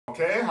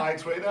Okay, hi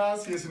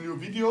traders, here's a new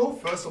video.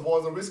 First of all,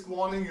 the risk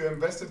warning: your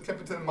invested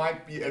capital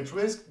might be at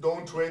risk.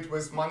 Don't trade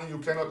with money you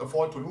cannot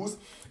afford to lose.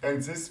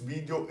 And this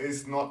video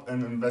is not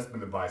an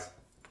investment advice.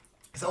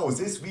 So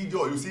this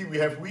video, you see, we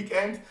have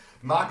weekend,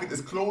 market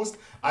is closed.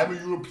 I'm a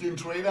European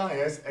trader,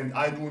 yes, and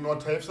I do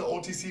not have the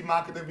OTC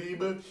market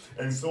available.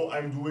 And so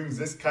I'm doing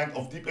this kind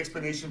of deep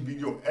explanation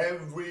video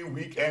every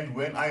weekend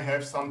when I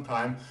have some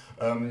time.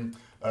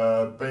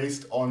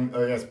 Based on,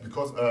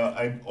 because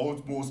I'm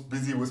almost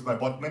busy with my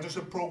BOTT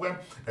mentorship program,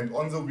 and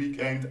on the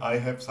weekend I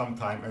have some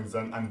time, and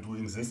then I'm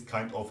doing this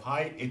kind of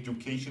high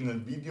educational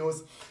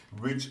videos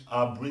which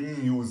are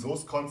bringing you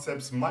those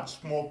concepts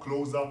much more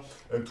closer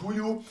to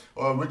you,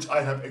 which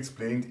I have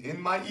explained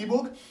in my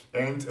ebook.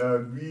 And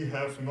we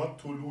have not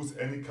to lose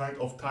any kind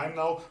of time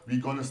now. We're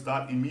gonna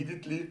start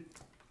immediately,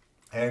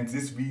 and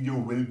this video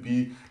will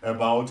be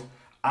about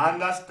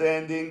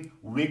understanding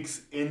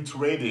wicks in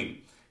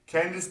trading,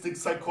 candlestick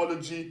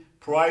psychology,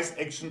 price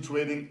action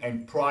trading,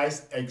 and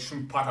price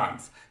action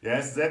patterns.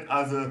 Yes, that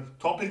are the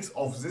topics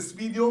of this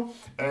video.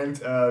 And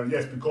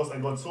yes, because I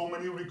got so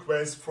many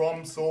requests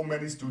from so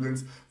many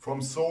students,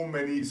 from so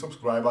many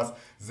subscribers,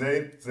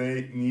 that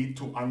they need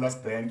to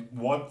understand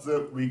what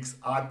the wicks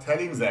are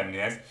telling them.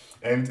 Yes,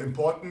 and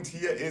important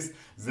here is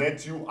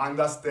that you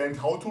understand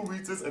how to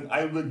read this, and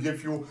I will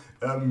give you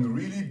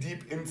really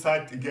deep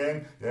insight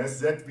again. Yes,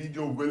 that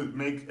video will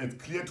make it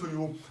clear to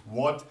you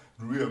what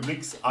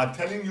wicks are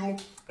telling you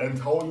and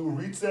how you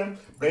read them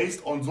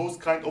based on those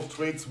kind of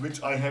trades which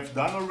I have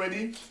done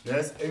already,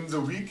 yes, in the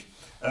week.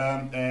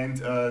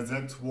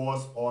 That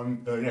was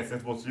on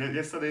that was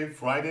yesterday,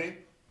 Friday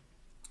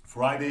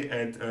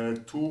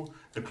at 2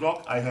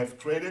 o'clock. I have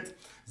traded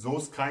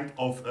those kind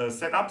of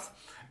setups,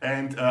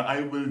 and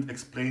I will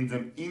explain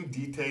them in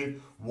detail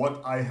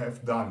what I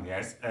have done.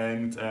 Yes,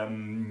 and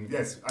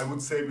yes, I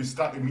would say we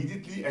start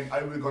immediately, and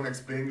I will gonna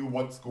explain you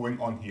what's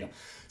going on here.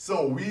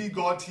 So we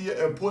got here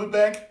a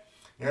pullback.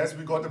 Yes,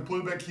 we got a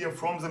pullback here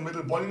from the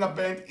middle Bollinger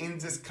Band in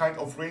this kind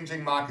of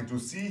ranging market. You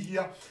see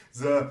here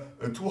the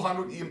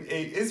 200 EMA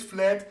is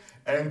flat,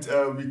 and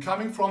we're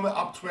coming from an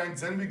uptrend.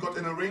 Then we got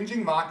in a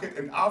ranging market,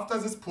 and after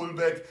this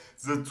pullback,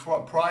 the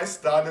price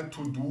started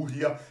to do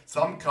here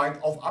some kind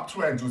of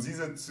uptrend. You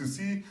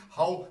see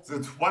how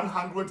the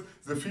 100,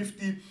 the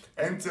 50,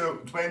 and the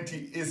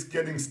 20 is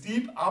getting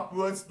steep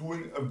upwards,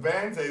 doing a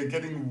band. They are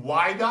getting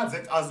wider.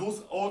 That are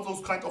all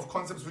those kind of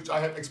concepts which I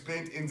have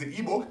explained in the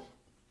ebook.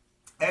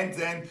 And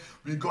then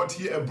we got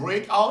here a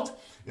breakout,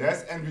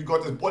 yes, and we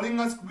got a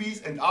Bollinger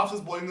Squeeze, and after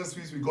this Bollinger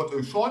Squeeze we got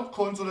a short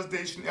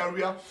consolidation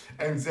area,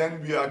 and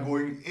then we are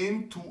going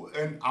into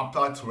an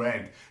upper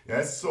trend,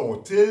 yes,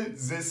 so till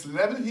this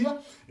level here,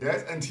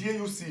 yes. And here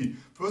you see,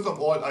 first of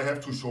all, I have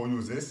to show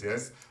you this,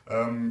 yes,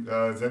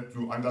 that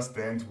you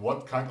understand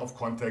what kind of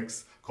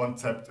concepts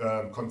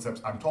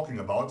I'm talking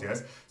about.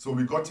 Yes, so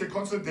we got here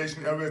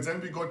consolidation area,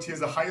 then we got here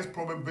the highest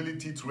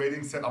probability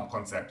trading setup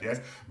concept, yes,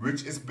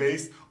 which is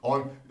based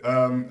on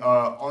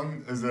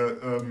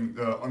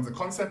the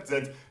concept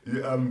that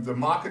the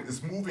market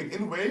is moving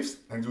in waves,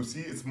 and you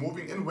see it's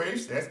moving in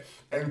waves, yes,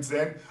 and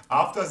then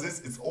after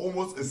this it's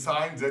almost a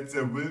sign that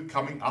there will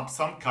coming up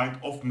some kind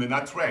of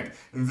minor trend.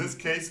 In this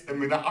case, a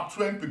minor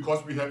uptrend,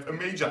 because we have a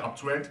major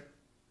uptrend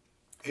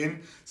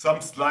in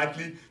some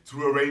slightly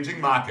through a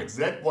ranging market.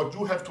 That what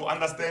you have to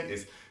understand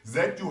is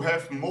that you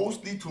have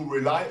mostly to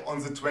rely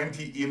on the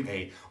 20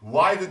 EMA.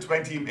 Why the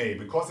 20 EMA?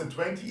 Because the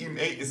 20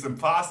 EMA is the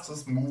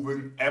fastest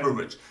moving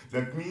average.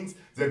 That means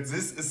that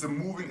this is the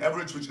moving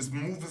average which is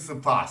moving the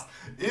fast.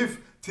 If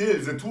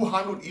till the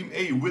 200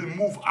 EMA will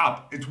move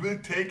up, it will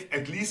take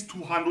at least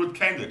 200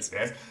 candles,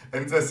 yes?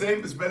 And the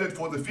same is valid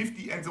for the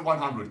 50 and the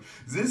 100.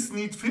 This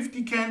needs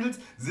 50 candles,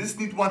 this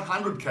needs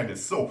 100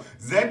 candles. So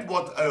that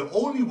what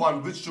only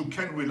one which you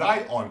can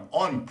rely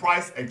on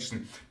price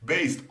action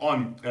based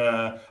on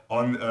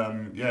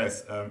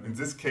in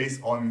this case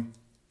on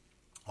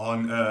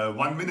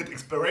 1 minute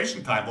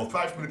expiration time or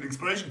 5 minute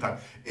expiration time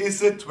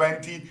is a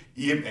 20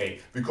 EMA,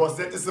 because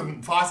that is the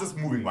fastest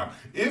moving one.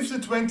 If the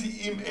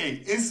 20 EMA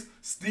is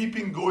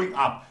steeping going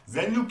up,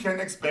 then you can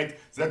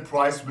expect that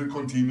price will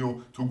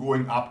continue to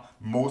going up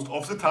most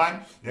of the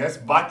time. Yes,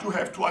 but you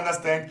have to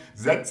understand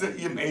that the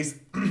EMAs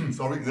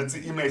that the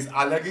EMAs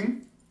are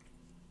lagging.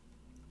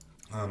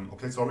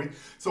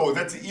 So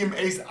that the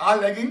EMAs are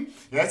lagging,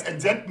 yes, and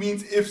that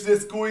means if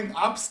this going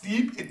up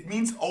steep, it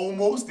means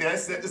almost,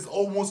 yes, that is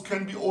almost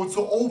can be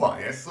also over,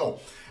 yes. So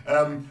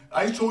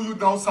I show you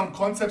now some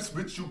concepts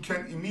which you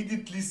can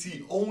immediately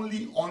see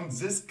only on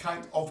this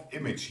kind of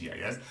image here,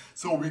 yes.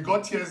 So we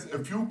got here a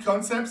few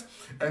concepts,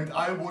 and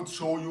I would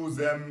show you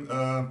them,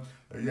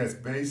 yes,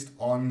 based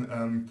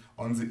on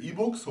the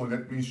ebook. So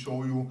let me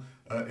show you.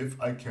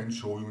 If I can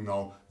show you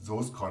now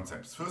those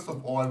concepts. First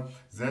of all,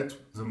 that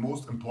the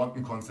most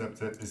important concept,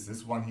 that is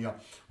this one here,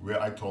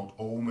 where I talked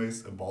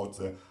always about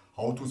the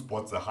how to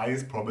spot the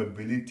highest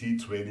probability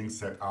trading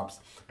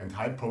setups and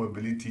high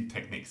probability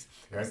techniques.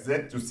 Yes,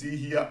 that you see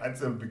here at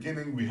the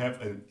beginning we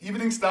have an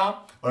evening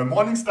star or a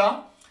morning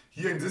star.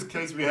 Here in this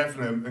case we have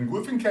an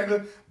engulfing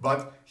candle,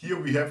 but here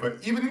we have an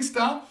evening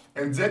star,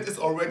 and that is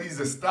already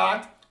the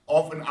start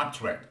of an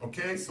uptrend.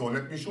 Okay, so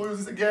let me show you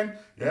this again.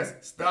 Yes,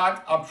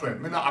 start uptrend,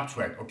 minor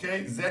uptrend.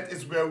 Okay, that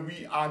is where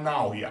we are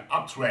now here,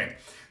 uptrend.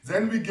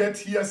 Then we get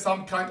here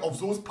some kind of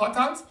those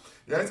patterns.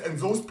 Yes, and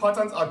those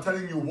patterns are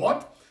telling you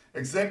what?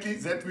 Exactly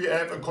that we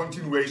have a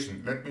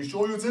continuation. Let me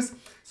show you this.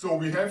 So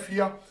we have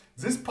here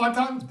this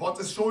pattern. What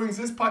is showing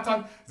this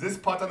pattern? This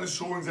pattern is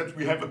showing that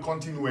we have a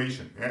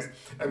continuation. Yes,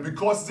 and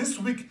because this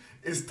wick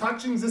is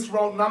touching this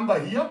round number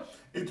here,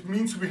 it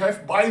means we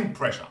have buying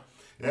pressure.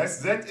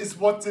 Yes, that is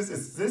what this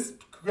is. This,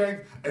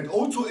 and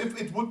also if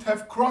it would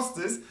have crossed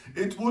this,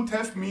 it would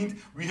have meant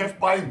we have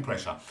buying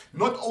pressure.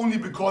 Not only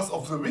because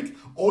of the wick,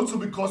 also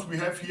because we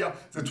have here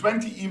the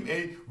 20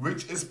 EMA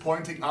which is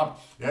pointing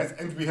up. Yes,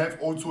 and we have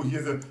also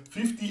here the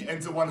 50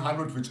 and the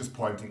 100 which is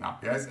pointing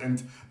up. Yes,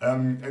 and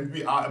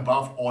we are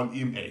above all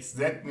EMAs.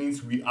 That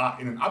means we are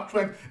in an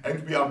uptrend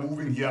and we are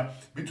moving here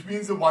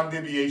between the 1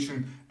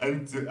 deviation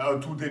and the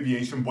 2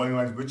 deviation bottom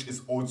line, which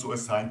is also a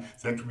sign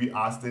that we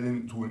are still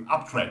into an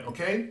uptrend.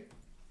 Okay.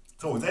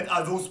 So that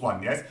are those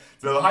one, yes,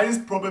 the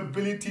highest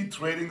probability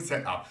trading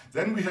setup.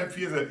 Then we have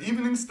here the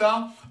evening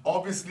star,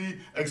 obviously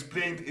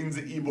explained in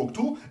the ebook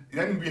too.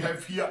 Then we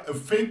have here a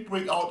fake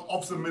breakout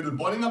of the middle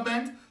Bollinger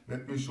Band.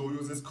 Let me show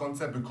you this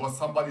concept because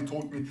somebody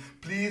told me,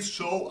 please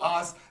show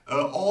us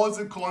all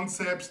the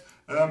concepts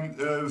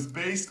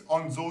based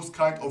on those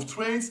kind of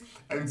trades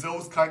and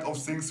those kind of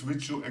things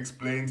which you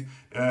explained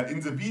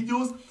in the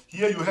videos.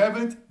 Here you have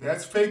it,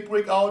 there's fake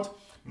breakout.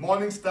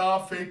 Morning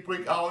star, fake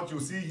breakout, you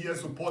see here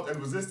support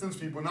and resistance,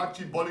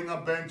 Fibonacci,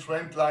 Bollinger Band,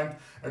 trend line,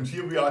 and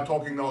here we are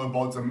talking now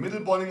about the middle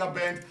Bollinger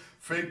Band,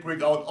 fake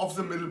breakout of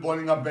the middle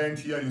Bollinger Band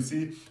here you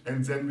see,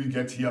 and then we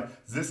get here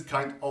this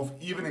kind of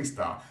evening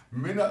star.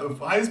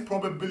 Highest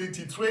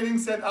probability trading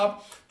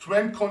setup,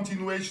 trend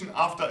continuation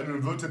after an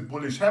inverted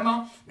bullish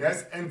hammer,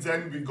 yes, and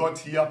then we got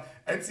here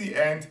at the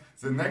end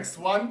the next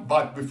one.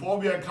 But before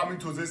we are coming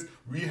to this,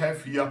 we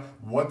have here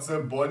what the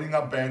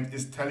Bollinger Band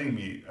is telling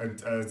me, and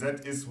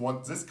that is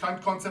what this kind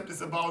of concept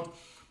is about.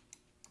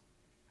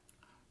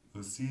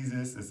 You see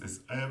this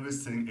is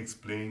everything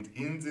explained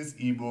in this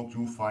ebook.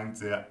 You find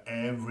there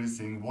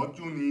everything what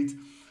you need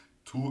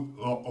to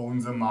own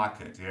the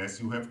market. Yes,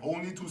 you have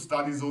only to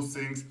study those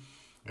things.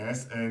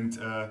 Yes, and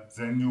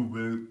then you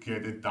will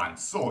get it done.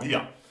 So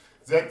here,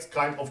 that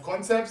kind of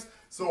concepts.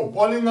 So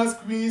Bollinger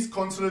Squeeze,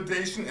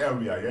 consolidation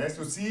area. Yes,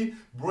 you see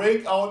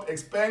breakout,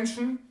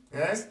 expansion.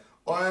 Yes.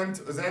 And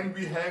then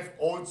we have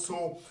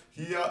also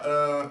here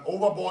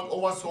overbought,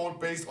 oversold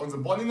based on the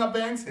Bollinger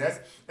Bands, yes,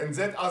 and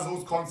that are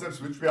those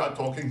concepts which we are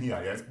talking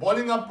here, yes.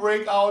 Bollinger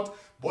breakout,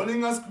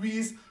 Bollinger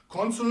squeeze,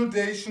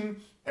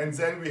 consolidation, and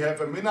then we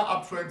have a minor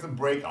uptrend and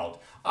breakout.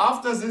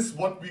 After this,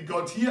 what we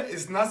got here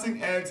is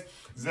nothing else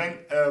than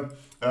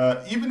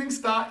evening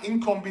star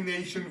in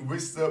combination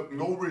with the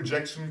no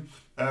rejection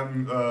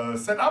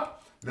setup.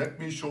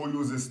 Let me show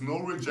you this no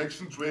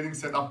rejection trading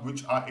setup,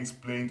 which are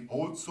explained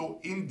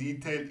also in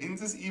detail in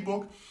this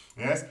ebook.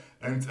 Yes,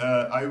 and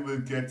I will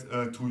get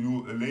to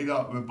you later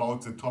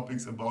about the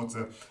topics about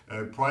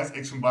the price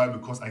action buy,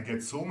 because I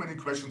get so many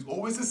questions,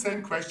 always the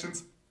same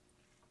questions.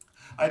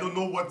 I don't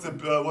know what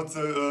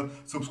the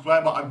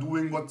subscriber are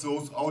doing, what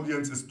those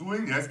audience is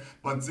doing, yes,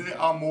 but they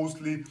are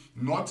mostly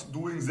not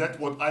doing that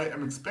what I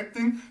am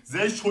expecting.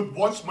 They should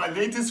watch my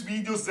latest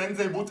videos, then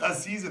they would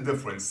see the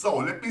difference. So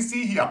let me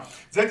see here.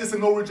 That is a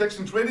no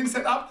rejection trading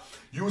setup.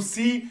 You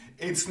see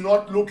it's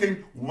not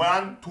looking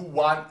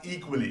one-to-one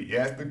equally,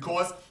 yes,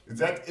 because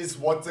that is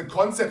what the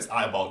concepts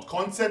are about.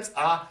 Concepts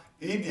are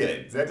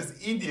ideal. That is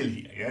ideal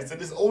here. Yes,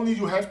 that is only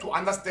you have to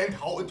understand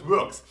how it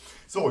works.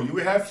 So you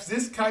have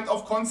this kind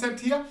of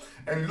concept here,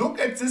 and look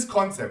at this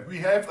concept. We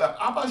have an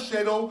upper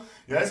shadow,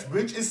 yes,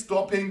 which is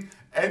stopping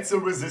at the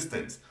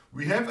resistance.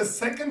 We have a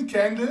second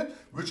candle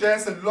which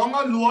has a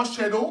longer lower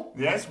shadow,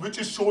 yes, which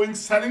is showing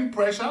selling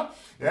pressure,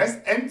 yes,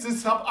 and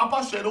this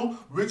upper shadow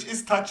which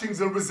is touching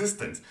the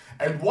resistance.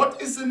 And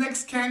what is the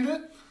next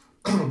candle?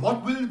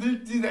 What will be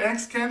the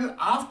next candle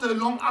after a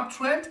long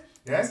uptrend?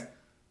 Yes,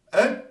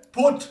 a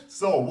put.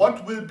 So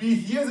what will be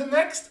here the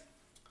next?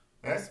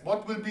 Yes,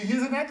 what will be here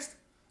the next?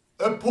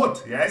 A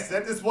put. Yes,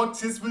 that is what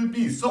this will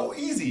be. So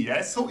easy.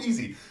 Yes, so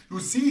easy. You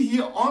see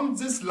here on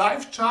this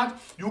live chart,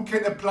 you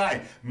can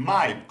apply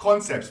my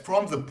concepts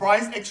from the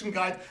price action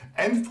guide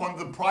and from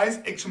the price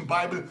action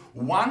Bible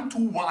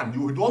one-to-one.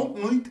 You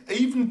don't need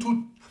even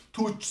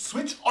to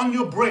switch on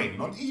your brain.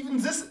 Not even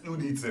this you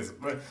need this.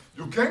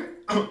 You can,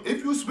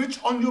 if you switch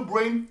on your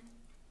brain,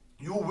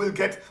 you will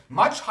get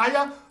much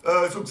higher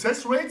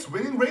success rates,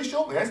 winning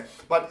ratio, yes.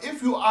 But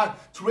if you are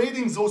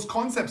trading those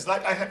concepts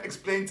like I have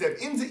explained there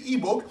in the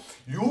ebook,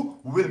 you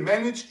will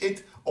manage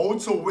it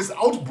also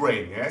without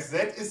brain, yes.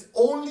 That is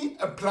only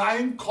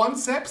applying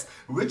concepts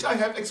which I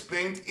have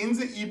explained in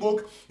the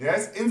ebook,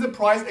 yes, in the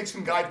price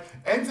action guide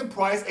and the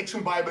price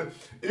action Bible.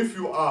 If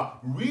you are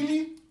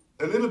really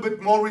a little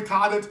bit more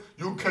retarded,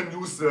 you can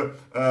use the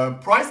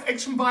price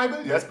action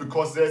Bible, yes,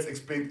 because there's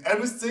explained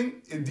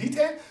everything in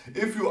detail.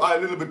 If you are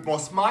a little bit more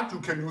smart, you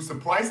can use the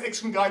price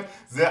action guide.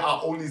 There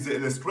are only the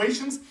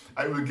illustrations.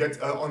 I will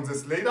get on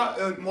this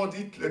later more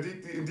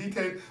in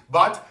detail,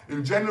 but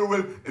in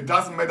general, it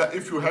doesn't matter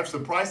if you have the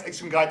price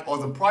action guide or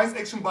the price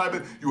action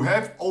Bible. You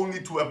have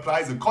only to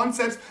apply the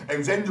concepts,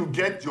 and then you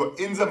get your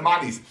in the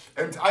monies.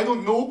 And I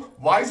don't know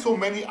why so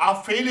many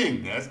are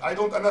failing. Yes, I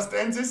don't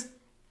understand this.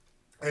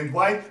 And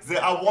why they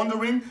are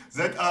wondering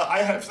that I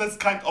have this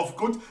kind of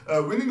good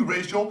winning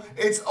ratio.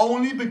 It's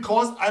only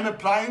because I'm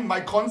applying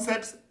my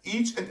concepts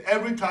each and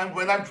every time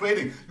when I'm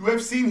trading. You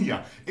have seen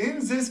here,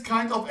 in this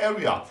kind of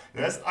area,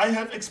 yes, I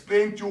have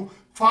explained you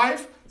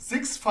five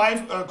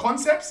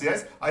concepts,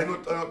 yes. I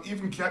not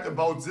even cared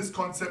about this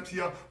concept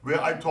here,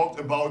 where I talked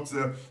about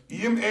the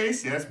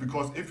EMAs, yes,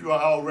 because if you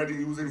are already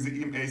using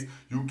the EMAs,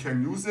 you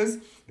can use this,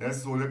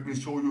 yes. So let me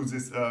show you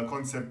this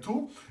concept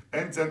too.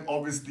 And then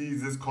obviously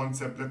this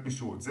concept, let me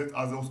show it. That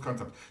are those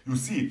concepts. You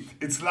see,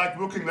 it's like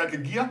working like a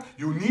gear.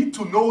 You need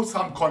to know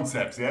some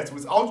concepts, yes.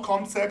 Without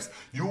concepts,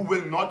 you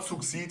will not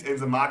succeed in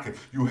the market.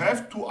 You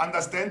have to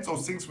understand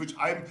those things which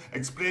I'm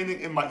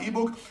explaining in my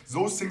ebook,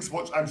 those things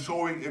which I'm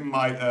showing in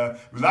my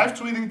live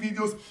trading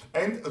videos,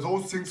 and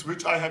those things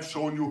which I have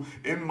shown you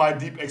in my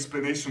deep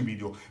explanation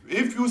video.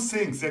 If you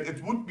think that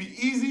it would be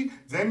easy,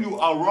 then you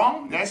are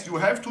wrong. Yes, you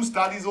have to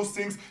study those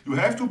things. You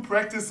have to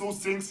practice those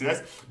things,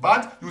 yes.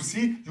 But you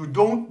see, you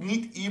don't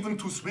need even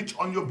to switch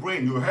on your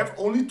brain. You have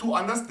only to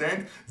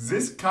understand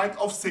this kind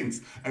of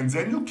things, and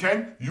then you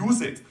can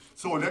use it.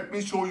 So let me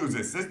show you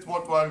this. This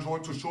what I'm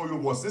going to show you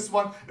was this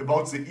one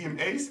about the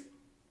EMAs.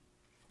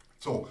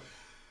 So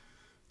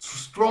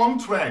strong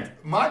trend,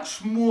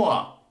 much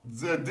more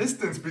the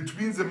distance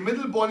between the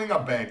middle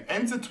Bollinger Band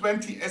and the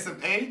 20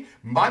 SMA,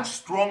 much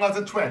stronger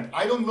the trend.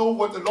 I don't know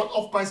what a lot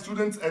of my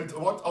students and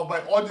what of my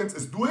audience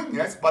is doing,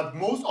 yes, but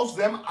most of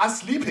them are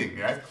sleeping,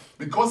 yes,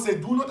 because they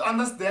do not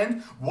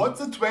understand what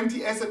the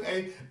 20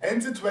 SMA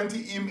and the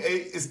 20 EMA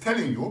is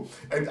telling you.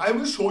 And I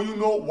will show you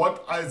now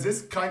what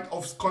this kind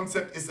of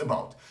concept is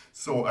about.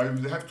 So I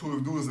will have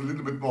to do this a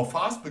little bit more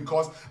fast,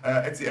 because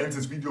at the end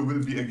this video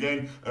will be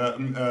again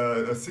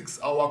a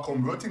 6-hour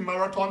converting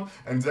marathon,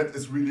 and that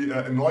is really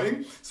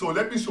annoying. So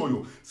let me show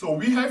you. So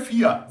we have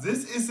here,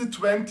 this is the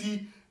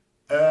 20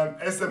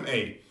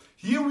 SMA.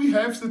 Here we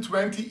have the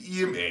 20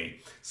 EMA.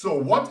 So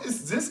what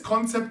is this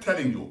concept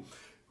telling you?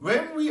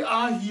 When we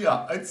are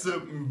here at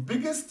the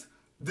biggest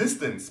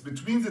distance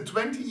between the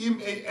 20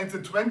 EMA and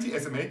the 20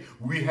 SMA,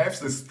 we have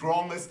the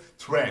strongest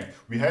trend.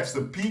 We have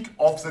the peak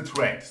of the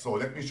trend. So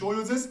let me show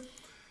you this.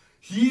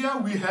 Here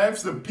we have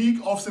the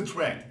peak of the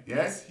trend.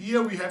 Yes,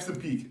 here we have the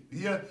peak.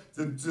 Here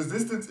the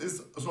distance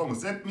is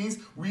strongest. That means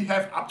we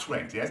have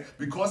uptrend. Yes,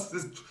 because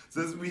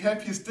we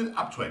have here still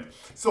uptrend.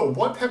 So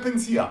what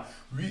happens here?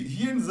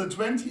 Here in the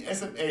 20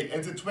 SMA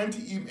and the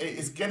 20 EMA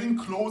is getting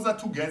closer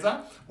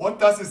together. What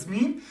does this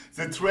mean?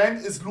 The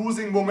trend is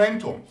losing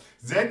momentum.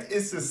 That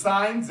is the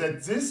sign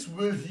that this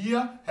will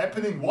here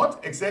happening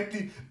what?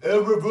 Exactly a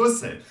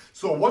reversal.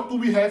 So what do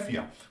we have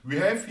here? We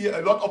have here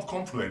a lot of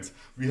confluence.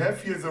 We have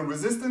here the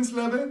resistance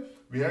level.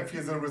 We have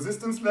here the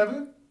resistance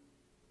level.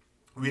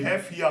 We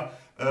have here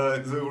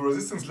the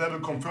resistance level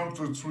confirmed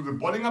through the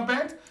Bollinger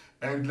Band.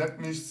 And let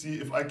me see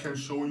if I can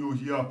show you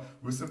here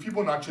with the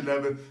Fibonacci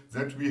level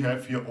that we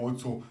have here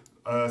also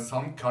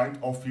some kind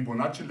of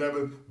Fibonacci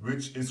level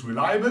which is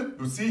reliable.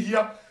 You see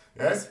here,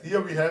 yes,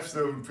 here we have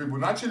the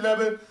Fibonacci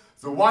level,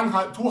 the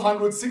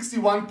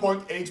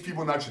 261.8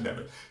 Fibonacci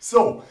level.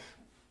 So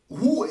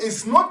who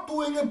is not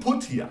doing a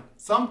put here?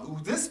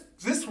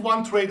 This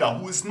one trader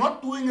who is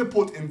not doing a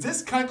put in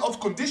this kind of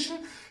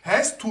condition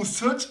has to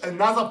search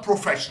another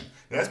profession.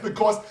 Yes,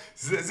 because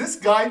this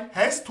guy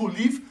has to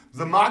leave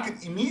the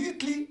market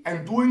immediately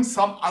and doing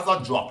some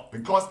other job.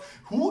 Because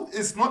who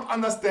is not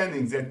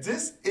understanding that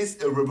this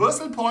is a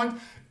reversal point,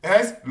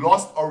 has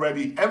lost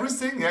already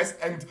everything, yes,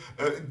 and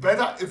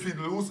better if he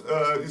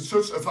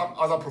search some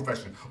other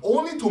profession.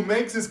 Only to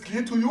make this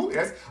clear to you,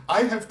 yes,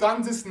 I have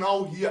done this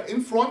now here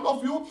in front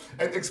of you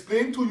and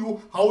explained to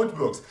you how it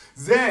works.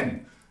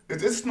 Then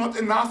it is not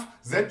enough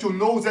that you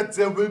know that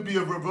there will be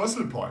a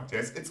reversal point.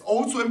 Yes, it's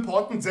also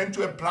important then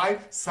to apply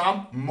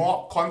some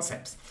more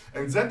concepts.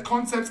 And that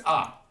concepts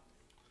are,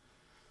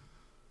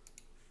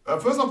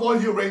 first of all,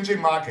 here ranging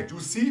market. You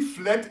see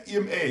flat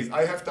EMAs.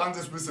 I have done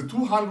this with the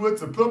 200,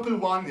 the purple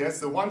one,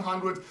 yes, the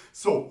 100.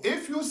 So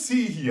if you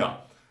see here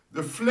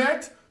the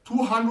flat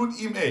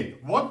 200 EMA,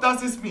 what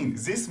does this mean?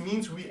 This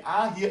means we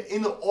are here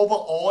in an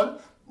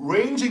overall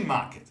ranging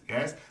market.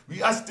 Yes,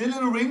 we are still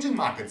in a ranging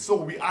market,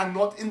 so we are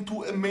not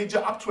into a major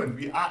uptrend.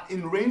 We are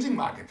in ranging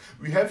market.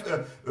 We have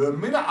a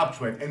minor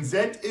uptrend, and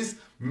that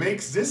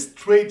makes this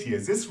trade here,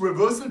 this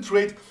reversal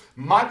trade,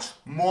 much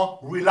more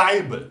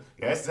reliable.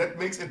 Yes, that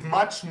makes it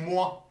much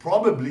more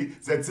probably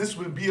that this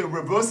will be a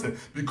reversal,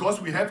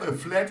 because we have a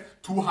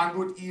flat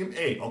 200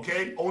 EMA.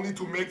 Okay, only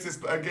to make this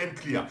again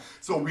clear.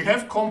 So we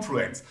have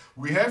confluence.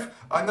 We have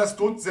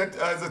understood that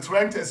the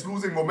trend is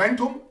losing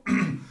momentum.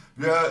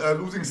 we are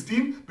losing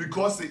steam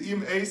because the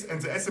EMAs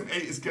and the SMA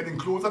is getting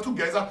closer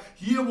together.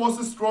 Here was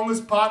the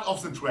strongest part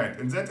of the trend,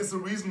 and that is the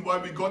reason why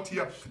we got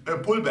here a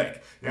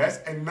pullback. Yes,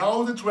 and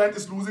now the trend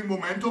is losing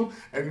momentum,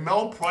 and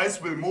now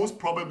price will most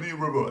probably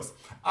reverse.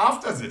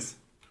 After this,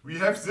 we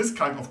have this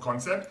kind of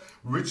concept,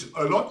 which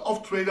a lot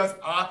of traders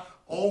are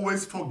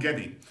always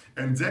forgetting,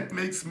 and that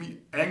makes me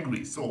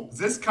angry. So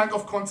this kind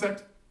of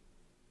concept,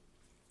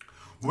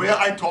 where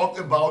I talk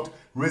about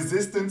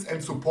resistance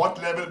and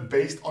support level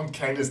based on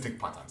candlestick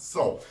patterns.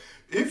 So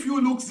if you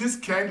look this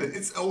candle,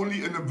 it's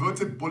only an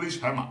inverted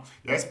bullish hammer.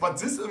 Yes, but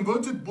this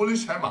inverted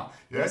bullish hammer,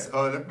 yes,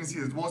 let me see,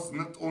 it was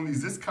not only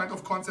this kind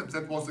of concept,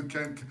 that was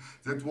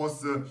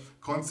the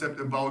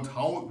concept about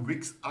how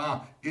wicks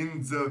are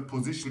in the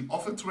position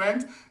of a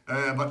trend,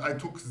 but I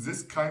took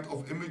this kind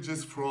of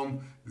images from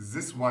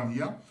this one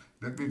here.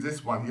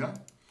 This one here.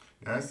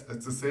 Yes,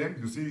 it's the same.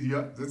 You see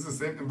here, this is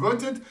the same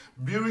inverted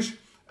bearish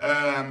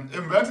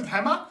inverted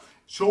hammer,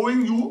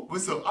 showing you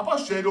with the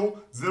upper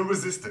shadow the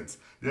resistance.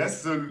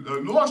 Yes, the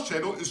lower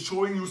shadow is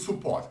showing you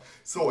support.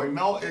 So, and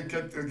now I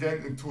get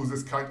again into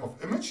this kind of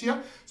image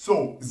here.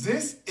 So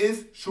this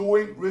is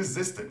showing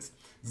resistance.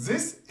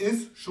 This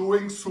is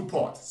showing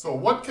support. So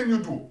what can you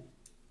do?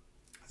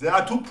 There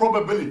are two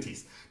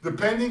probabilities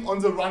depending on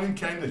the running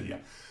candle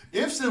here.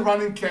 If the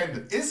running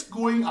candle is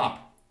going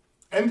up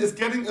and is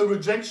getting a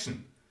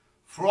rejection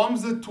from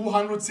the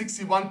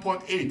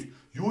 261.8,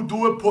 you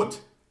do a put.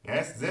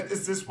 Yes, that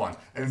is this one,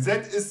 and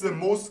that is the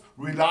most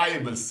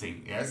reliable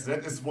thing. Yes,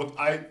 that is what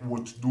I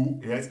would do.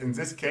 Yes, in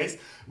this case,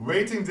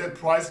 waiting that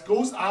price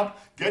goes up,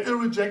 get a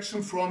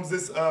rejection from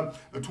this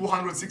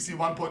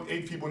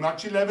 261.8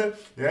 Fibonacci level.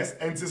 Yes,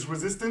 and this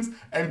resistance,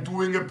 and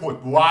doing a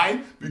put.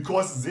 Why?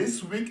 Because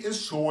this wick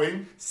is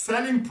showing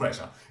selling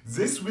pressure.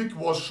 This wick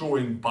was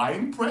showing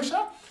buying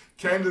pressure.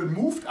 Candle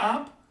moved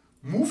up,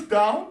 moved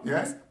down.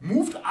 Yes,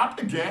 moved up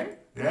again.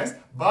 Yes,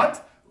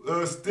 but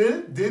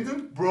still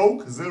didn't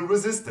broke the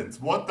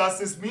resistance. What does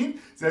this mean?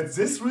 That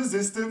this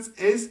resistance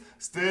is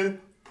still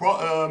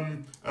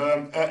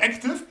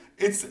active.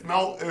 It's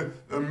now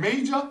a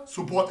major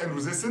support and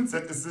resistance.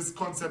 That is this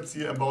concept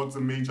here about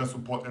the major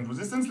support and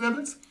resistance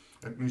levels.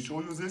 Let me show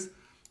you this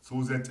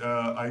so that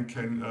I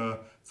can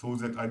so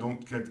that I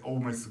don't get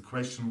always the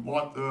question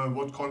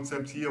what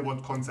concept here,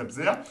 what concept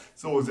there.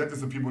 So that is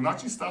the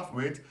Fibonacci stuff.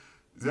 Wait.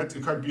 That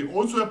can be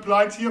also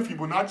applied here,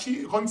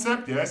 Fibonacci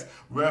concept, yes,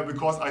 where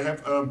because I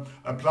have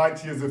applied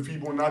here the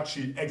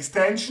Fibonacci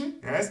extension,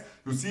 yes.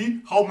 You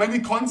see how many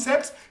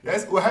concepts,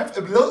 yes. You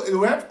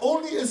have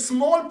only a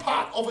small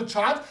part of a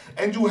chart,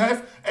 and you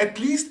have at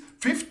least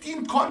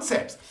 15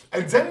 concepts,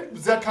 and then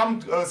there come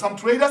some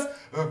traders.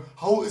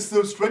 How is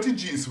the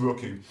strategy is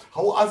working?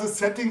 How are the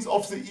settings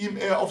of the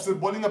EMA, of the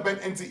Bollinger Band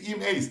and the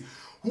EMAs?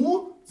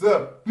 Who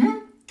the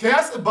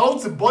cares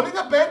about the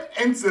Bollinger Band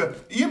and the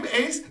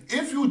EMAs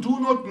if you do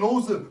not know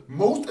the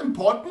most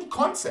important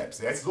concepts?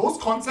 Yes, those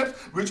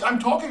concepts which I'm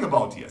talking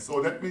about here. So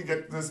let me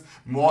get this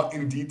more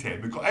in detail,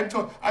 because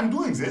I'm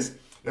doing this.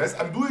 Yes,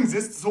 I'm doing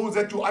this so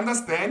that you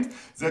understand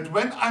that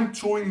when I'm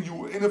showing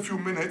you in a few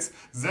minutes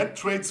that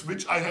trades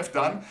which I have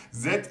done,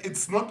 that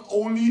it's not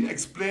only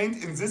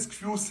explained in these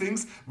few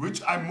things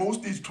which I'm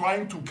mostly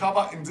trying to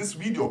cover in this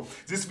video.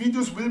 These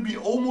videos will be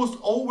almost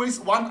always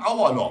 1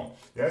 hour long.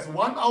 Yes,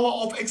 1 hour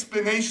of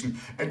explanation,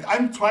 and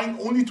I'm trying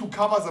only to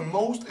cover the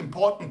most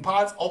important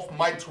parts of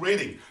my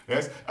trading.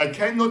 Yes, I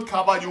cannot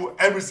cover you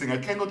everything. I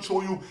cannot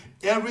show you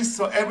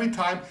every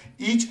time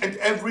each and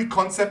every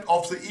concept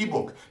of the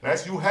ebook.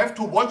 Yes, you have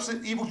to watch the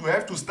ebook, you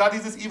have to study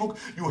this ebook,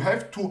 you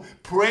have to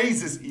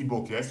praise this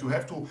ebook. Yes, you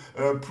have to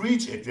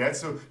preach it.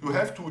 Yes, so you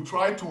have to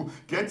try to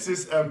get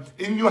this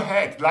in your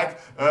head, like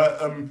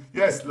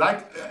yes,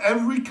 like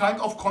every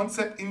kind of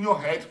concept in your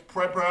head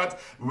prepared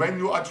when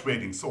you are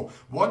trading. So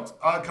what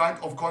kind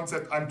of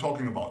concept I'm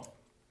talking about?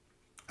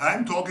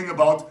 I'm talking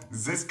about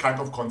this kind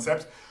of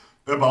concept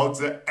about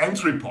the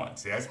entry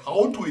points. Yes,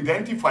 how to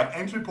identify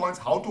entry points,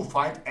 how to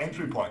find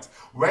entry points,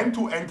 when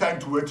to enter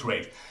into a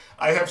trade.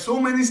 I have so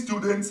many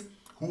students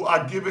who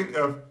are giving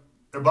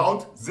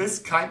about this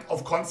kind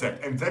of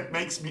concept, and that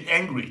makes me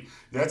angry.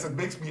 Yes, it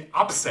makes me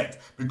upset,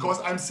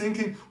 because I'm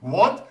thinking,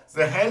 what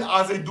the hell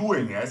are they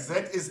doing? Yes,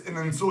 that is an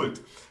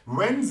insult.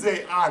 When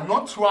they are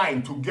not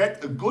trying to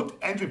get a good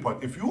entry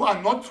point, if you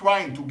are not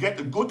trying to get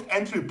a good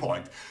entry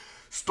point,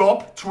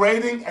 stop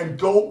trading and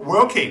go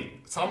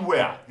working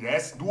somewhere.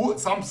 Yes, do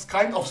some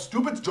kind of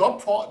stupid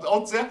job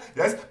out there.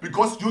 Yes,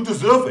 because you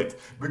deserve it.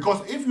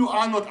 Because if you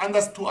are not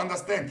to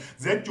understand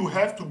that you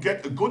have to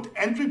get a good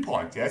entry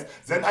point, yes,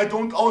 then I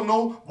don't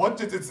know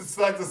what it is. It's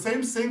like the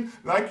same thing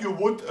like you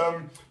would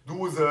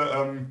do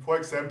the, for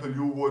example,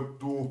 you would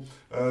do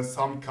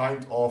some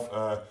kind of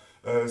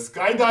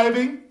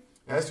skydiving.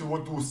 Yes, you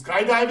would do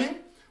skydiving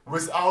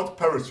without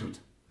parachute.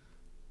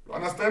 You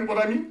understand what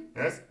I mean?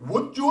 Yes.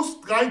 Would you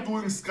try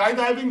doing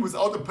skydiving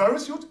without a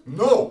parachute?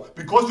 No,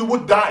 because you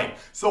would die.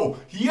 So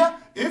here,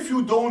 if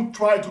you don't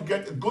try to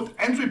get a good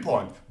entry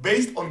point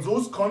based on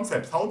those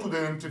concepts, how to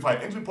identify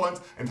entry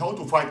points and how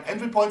to find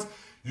entry points,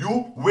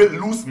 you will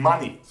lose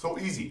money. So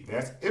easy.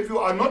 Yes. If you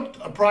are not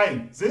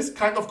applying this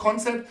kind of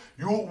concept,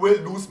 you will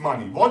lose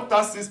money. What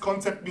does this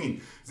concept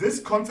mean? This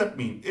concept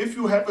means if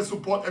you have a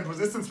support and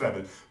resistance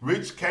level,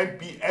 which can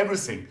be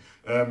everything,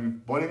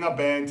 Bollinger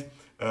Band,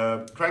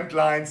 trend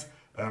lines,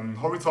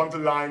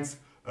 horizontal lines,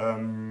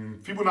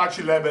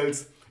 Fibonacci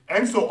levels,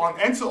 and so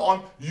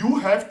on, you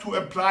have to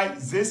apply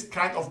this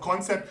kind of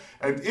concept.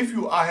 And if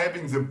you are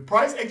having the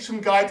price action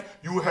guide,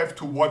 you have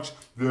to watch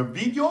the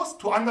videos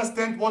to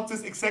understand what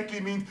this exactly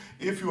means.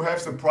 If you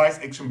have the price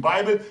action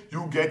Bible,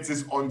 you get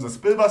this on the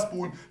silver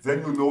spoon,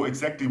 then you know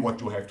exactly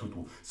what you have to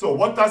do. So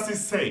what does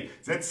this say?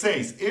 That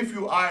says if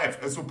you have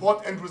a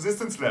support and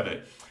resistance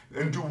level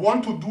and you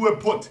want to do a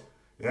put,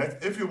 yes,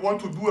 if you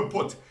want to do a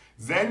put,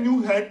 then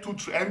you had to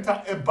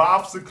enter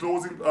above the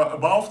closing,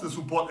 above the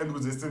support and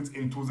resistance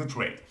into the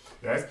trade.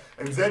 Yes,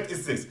 and that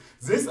is this.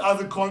 These are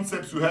the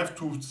concepts you have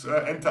to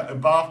enter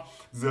above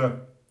the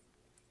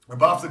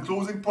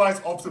closing price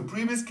of the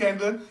previous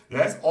candle,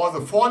 yes, or the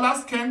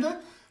last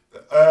candle,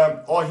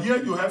 or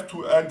here you have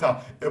to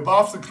enter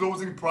above the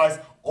closing price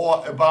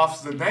or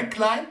above the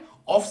neckline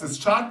of this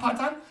chart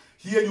pattern.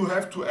 Here you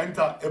have to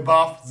enter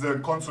above the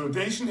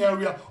consolidation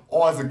area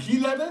or the key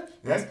level,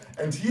 yes,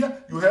 and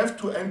here you have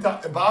to enter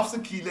above the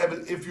key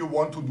level if you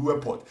want to do a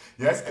put,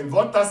 yes. And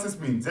what does this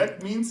mean?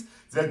 That means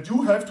that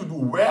you have to do,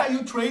 where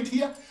you trade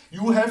here,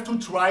 you have to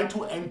try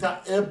to enter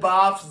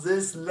above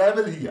this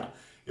level here,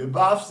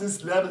 above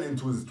this level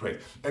into this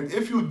trade. And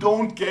if you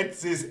don't get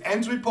this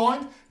entry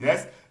point,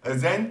 yes,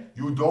 then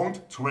you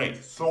don't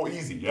trade. So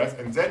easy, yes,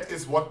 and that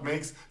is what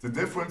makes the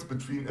difference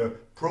between a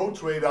pro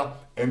trader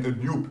and a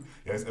noob.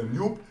 Yes, a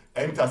noob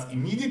enters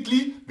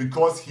immediately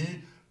because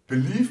he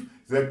believes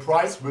that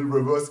price will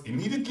reverse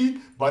immediately,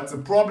 but the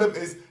problem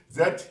is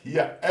that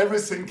here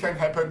everything can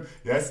happen.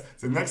 Yes,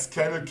 the next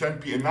candle can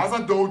be another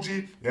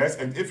doji. Yes,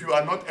 and if you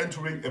are not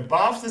entering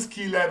above this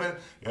key level,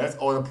 yes,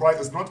 or the price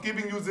is not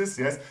giving you this,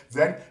 yes,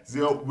 then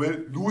they will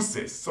lose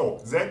this.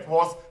 So that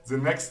was the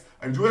next,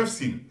 and you have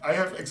seen, I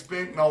have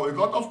explained now a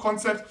lot of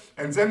concepts,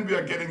 and then we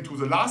are getting to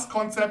the last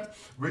concept,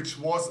 which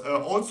was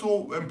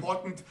also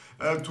important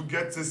to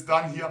get this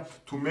done here,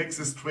 to make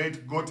this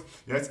trade good,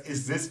 yes,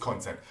 is this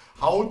concept.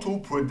 How to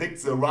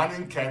predict the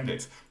running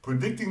candles,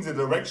 predicting the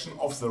direction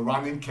of the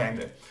running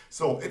candle.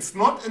 So it's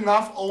not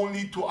enough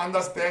only to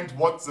understand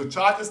what the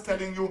chart is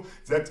telling you.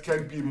 That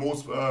can be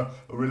most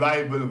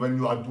reliable when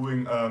you are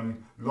doing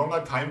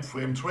longer time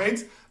frame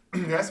trades.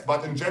 Yes,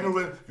 but in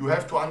general, you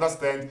have to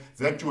understand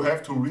that you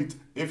have to read.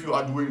 If you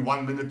are doing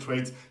 1 minute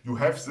trades, you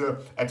have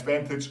the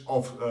advantage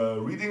of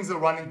reading the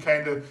running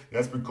candle.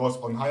 Yes, because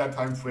on higher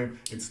time frame,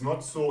 it's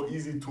not so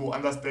easy to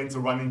understand the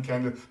running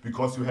candle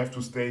because you have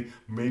to stay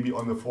maybe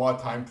on the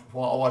 4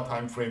 hour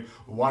time frame,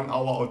 1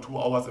 hour or 2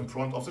 hours in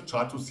front of the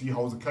chart to see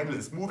how the candle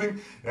is moving.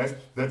 Yes,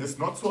 that is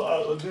not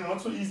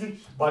so easy.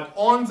 But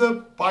on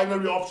the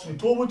binary option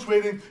turbo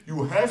trading,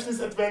 you have this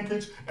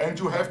advantage and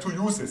you have to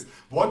use this.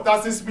 What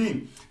does this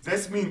mean?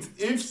 This means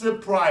if the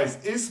price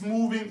is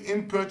moving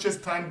in purchase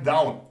time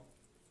down,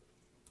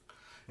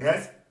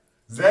 yes,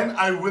 then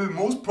I will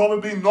most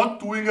probably not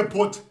doing a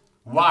put.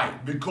 Why?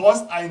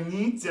 Because I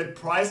need that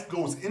price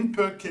goes in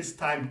purchase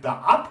time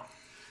up,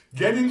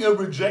 getting a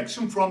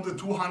rejection from the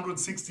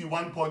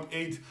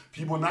 261.8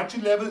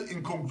 Fibonacci level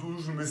in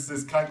conclusion with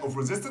this kind of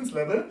resistance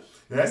level,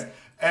 yes,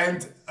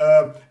 and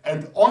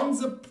on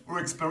the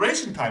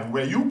expiration time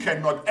where you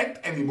cannot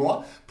act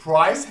anymore,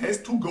 price has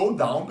to go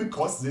down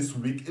because this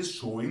wick is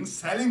showing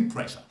selling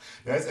pressure.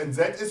 Yes, and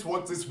that is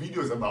what this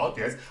video is about.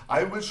 Yes,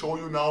 I will show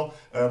you now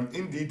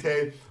in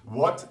detail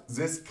what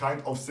this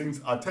kind of things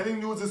are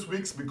telling you, this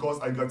wicks, because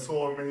I got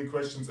so many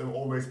questions and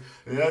always,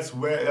 yes,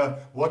 where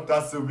what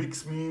does the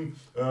wicks mean,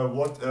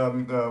 what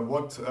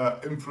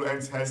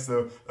influence has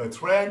the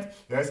trend.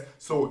 Yes,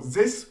 so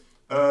this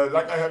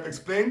like I have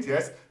explained,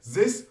 yes,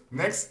 this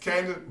next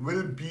candle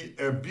will be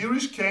a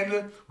bearish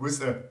candle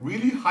with a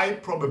really high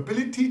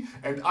probability,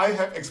 and I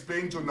have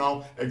explained to you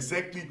now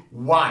exactly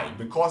why.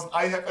 Because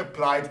I have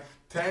applied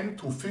 10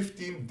 to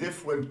 15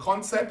 different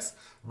concepts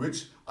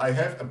which I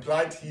have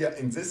applied here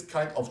in this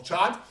kind of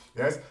chart,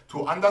 yes,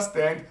 to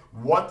understand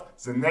what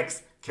the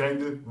next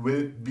candle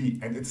will be.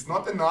 And it's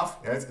not enough,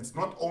 yes, it's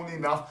not only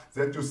enough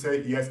that you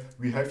say, yes,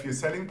 we have here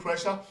selling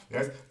pressure,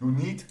 yes, you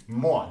need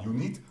more. You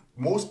need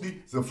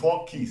mostly the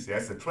 4 keys,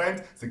 yes, the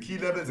trend, the key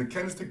level, the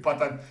candlestick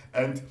pattern,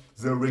 and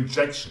the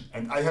rejection.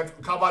 And I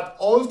have covered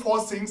all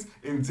 4 things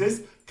in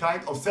this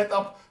kind of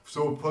setup,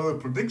 so for the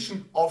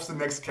prediction of the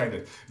next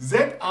candle.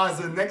 That are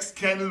the next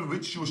candle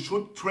which you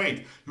should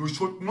trade. You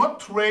should not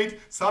trade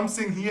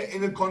something here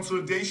in a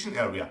consolidation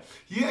area.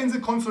 Here in the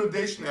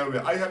consolidation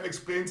area, I have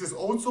explained this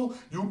also.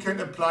 You can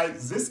apply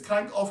this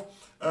kind of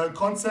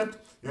concept,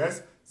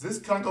 yes, this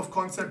kind of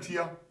concept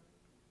here.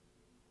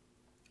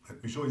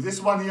 Let me show you this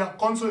one here,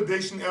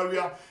 consolidation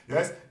area.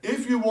 Yes,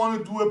 if you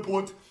want to do a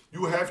put,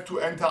 you have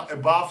to enter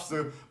above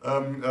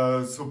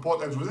the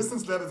support and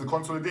resistance level, the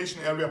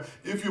consolidation area.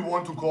 If you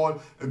want to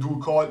do a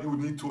call, you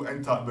need to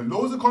enter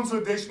below the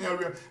consolidation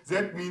area.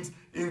 That means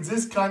in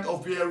this kind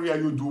of area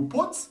you do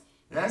puts,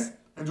 yes,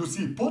 and you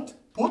see put,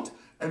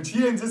 And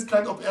here in this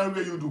kind of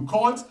area, you do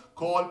calls,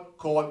 call.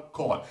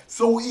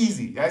 So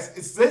easy,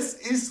 yes? This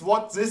is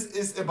what this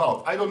is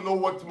about. I don't know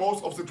what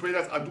most of the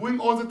traders are doing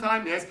all the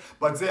time, yes?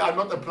 But they are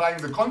not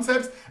applying the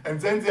concepts, and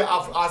then they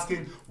are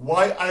asking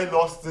why I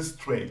lost this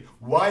trade.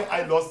 Why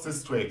I lost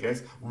this trade,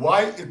 yes?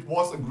 Why it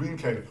was a green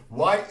candle.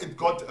 Why it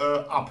got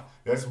up.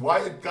 Yes, why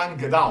it can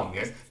get down,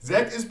 yes?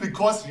 That is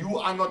because you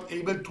are not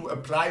able to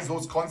apply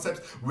those concepts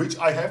which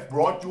I have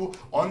brought you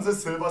on the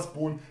silver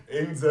spoon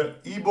in the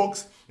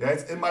ebooks,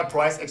 yes, in my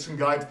price action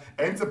guide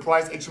and the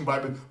price action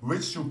bible,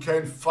 which you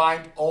can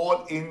find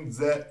all in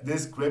the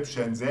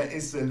description. There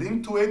is a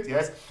link to it,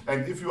 yes,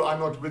 and if you are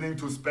not willing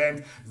to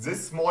spend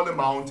this small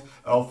amount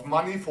of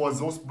money for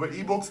those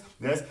ebooks,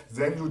 yes,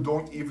 then you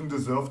don't even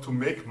deserve to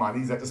make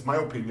money. That is my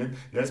opinion,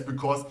 yes,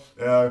 because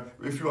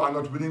if you are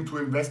not willing to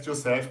invest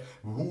yourself,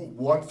 who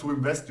wants to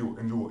invest you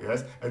in you,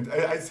 yes? And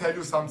I tell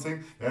you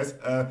something, yes,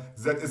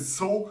 that is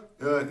so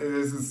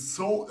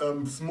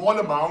small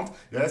amount,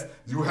 yes,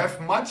 you have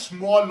much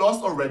more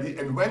loss already.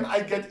 And when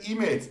I get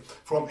emails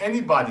from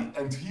anybody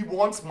and he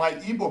wants my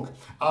ebook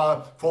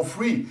for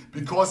free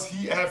because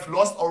he have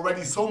lost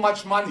already so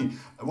much money,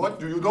 what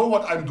do you know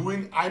what I'm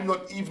doing? I'm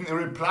not even a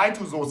reply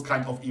to those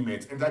kind of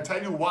emails. And I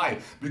tell you why.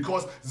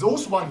 Because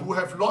those one who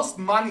have lost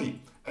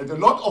money, and a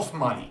lot of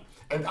money,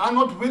 and are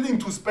not willing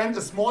to spend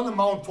a small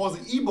amount for the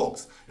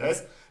ebooks,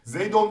 yes,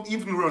 they don't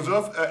even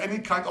reserve any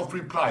kind of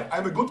reply.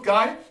 I'm a good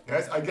guy,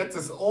 yes, I get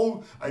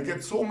so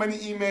many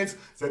emails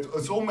that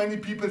so many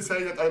people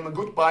say that I'm a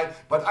good buy,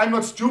 but I'm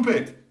not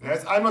stupid,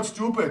 yes, I'm not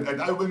stupid,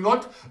 and I will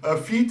not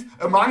feed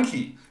a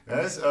monkey.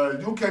 Yes,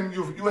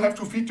 you have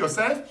to feed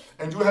yourself,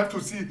 and you have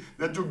to see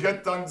that you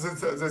get done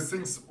the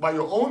things by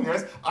your own.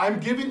 Yes, I'm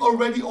giving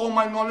already all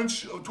my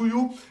knowledge to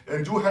you,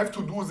 and you have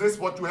to do this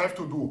what you have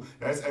to do.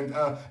 Yes, and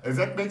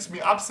that makes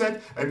me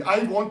upset, and I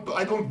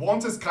don't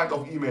want this kind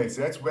of emails.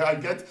 Yes, where I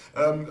get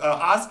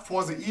asked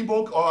for the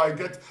ebook, or I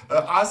get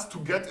asked to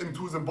get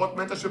into the BOTT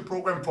mentorship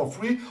program for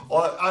free,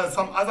 or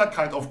some other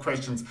kind of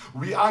questions.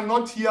 We are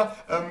not here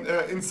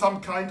in some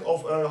kind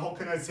of how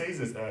can I say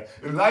this?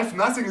 In life,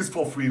 nothing is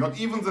for free, not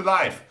even the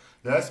life,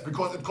 yes,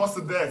 because it costs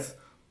the death.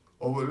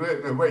 Oh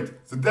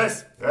wait, the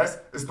death, yes,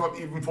 is not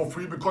even for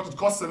free because it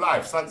costs the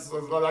life. So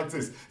like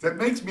this. That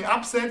makes me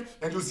upset,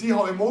 and you see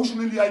how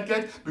emotionally I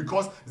get,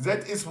 because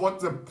that is what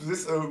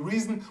this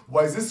reason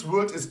why this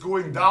world is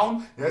going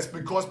down. Yes,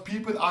 because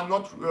people are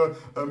not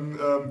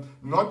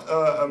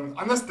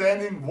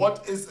understanding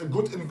what is a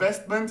good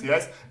investment.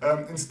 Yes,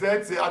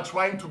 instead they are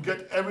trying to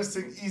get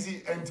everything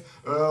easy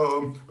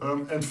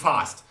and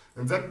fast.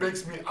 And that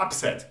makes me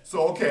upset.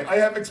 So, okay, I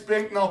have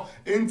explained now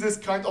in this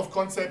kind of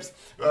concepts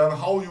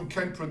how you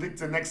can predict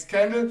the next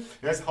candle.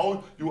 Yes,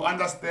 how you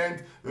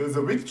understand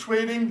the wick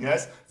trading.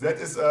 Yes, that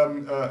is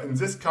in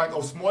this kind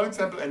of small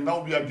example. And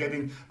now we are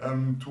getting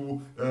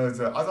to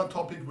the other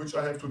topic, which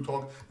I have to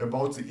talk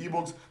about the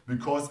ebooks,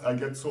 because I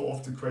get so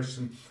often the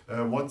question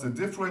what the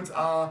difference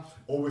are.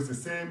 Always the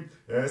same.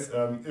 Yes,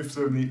 if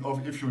you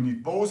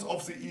need both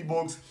of the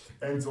ebooks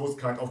and those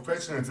kind of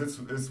questions. And this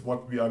is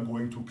what we are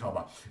going to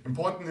cover.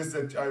 Important is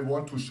that I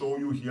want to show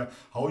you here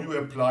how you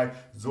apply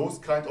those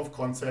kind of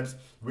concepts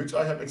which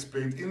I have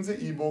explained in the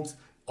ebooks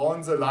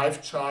on the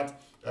live chart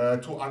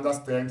to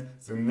understand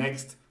the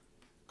next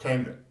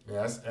candle,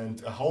 yes,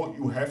 and how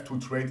you have to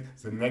trade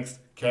the next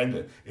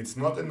candle. It's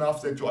not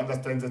enough that you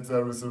understand that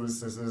there is a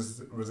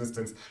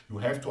resistance. You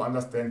have to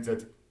understand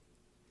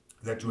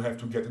that you have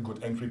to get a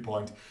good entry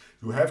point.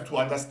 You have to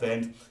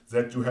understand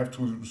that you have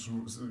to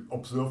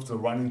observe the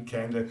running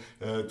candle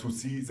to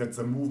see that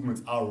the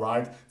movements are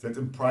right, that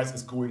the price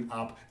is going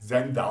up,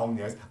 then down.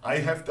 Yes, I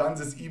have done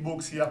these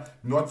ebooks here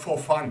not for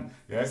fun.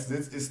 Yes,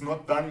 this is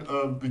not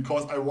done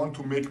because I want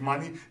to make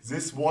money.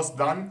 This was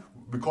done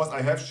because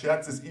I have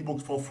shared this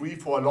ebook for free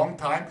for a long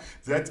time.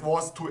 That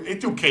was to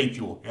educate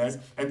you, yes.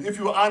 And if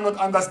you are not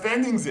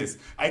understanding this,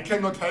 I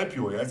cannot help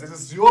you, yes. This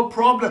is your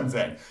problem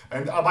then.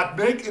 And but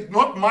make it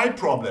not my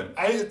problem.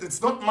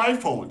 It's not my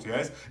fault,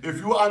 yes. If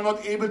you are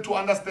not able to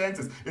understand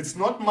this, it's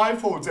not my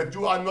fault that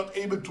you are not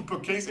able to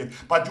purchase it.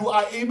 But you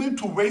are able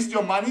to waste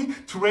your money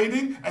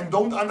trading and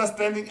don't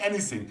understanding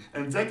anything.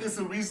 And that is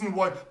the reason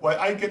why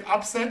I get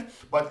upset.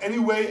 But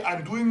anyway,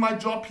 I'm doing my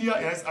job here,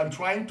 yes. I'm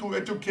trying to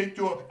educate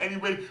you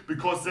anyway,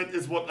 because that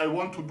is what I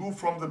want to do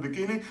from the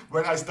beginning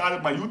when I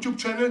started my YouTube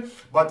channel.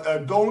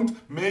 But don't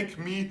make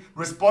me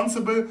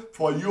responsible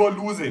for your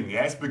losing,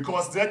 yes,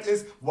 because that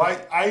is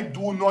why I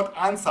do not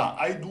answer.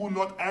 I do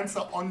not answer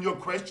on your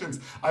questions.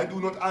 I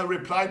do not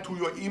reply to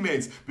your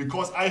emails,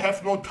 because I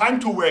have no time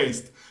to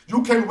waste.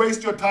 You can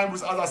waste your time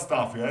with other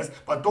stuff, yes,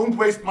 but don't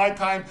waste my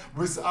time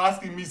with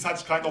asking me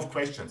such kind of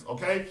questions,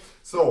 okay?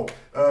 So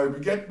we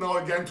get now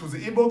again to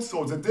the ebook.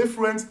 So the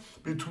difference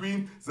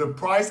between the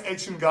price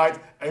action guide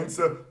and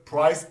the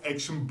price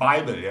action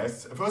bible,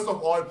 yes. First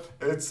of all,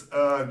 it's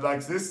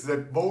like this,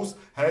 that both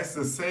has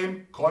the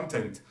same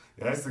content.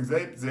 Yes,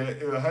 they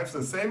have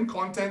the same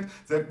content.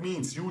 That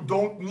means you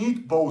don't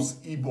need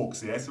both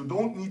ebooks. Yes, you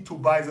don't need to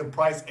buy the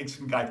price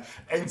action guide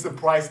and the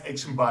price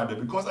action Bible,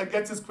 because I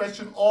get this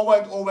question over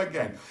and over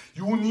again.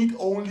 You need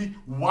only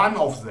one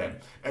of them,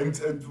 and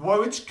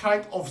which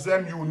kind of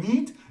them you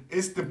need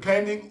is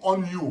depending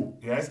on you,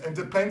 yes, and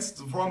depends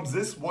from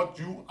this what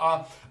you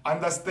are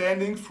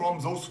understanding from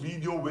those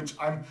videos which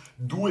I'm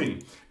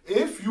doing.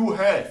 If you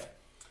have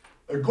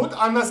a good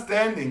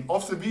understanding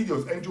of the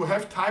videos and you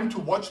have time to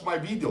watch my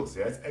videos,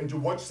 yes, and you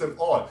watch them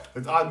all,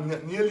 that are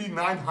nearly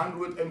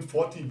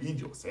 940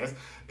 videos, yes,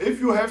 if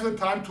you have the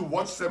time to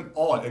watch them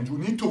all, and you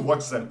need to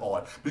watch them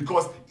all,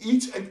 because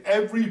each and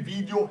every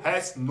video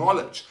has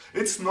knowledge.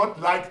 It's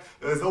not like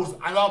those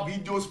other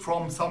videos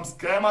from some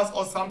scammers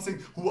or something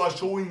who are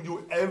showing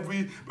you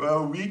every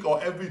week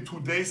or every 2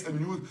 days a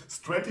new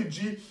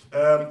strategy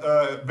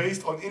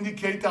based on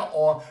indicator,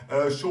 or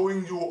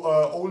showing you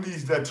only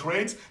the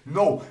trades.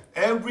 No,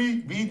 every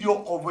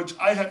video of which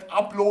I have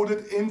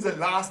uploaded in the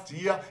last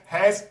year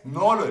has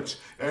knowledge,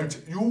 and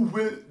you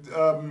will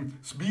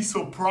be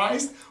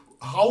surprised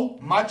how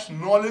much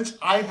knowledge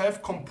I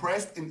have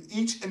compressed in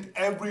each and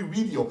every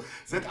video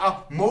that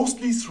are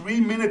mostly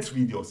 3-minute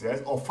videos,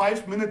 yes, or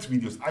 5-minute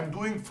videos. I'm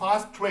doing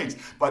fast trades,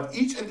 but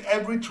each and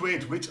every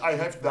trade which I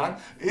have done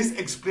is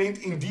explained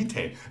in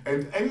detail.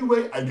 And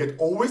anyway, I get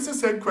always the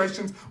same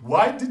questions.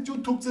 Why did you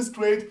took this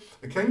trade?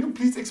 Can you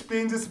please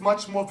explain this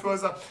much more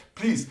further?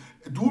 Please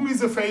do me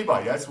the favor,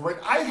 yes. When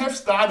I have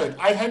started,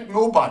 I had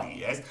nobody,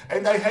 yes,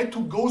 and I had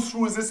to go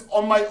through this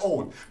on my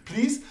own.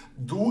 Please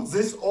do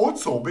this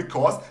also,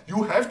 because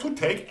you have to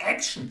take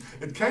action.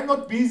 It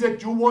cannot be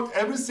that you want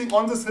everything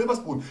on the silver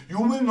spoon.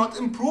 You will not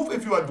improve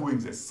if you are doing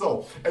this.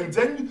 So, and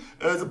then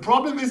the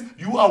problem is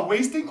you are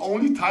wasting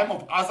only time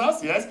of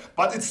others, yes,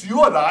 but it's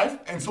your life,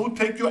 and so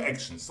take your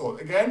action. So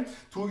again,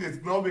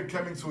 now we're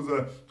coming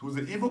to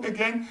the ebook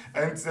again,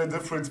 and the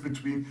difference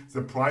between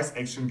the price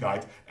action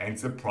guide and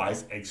the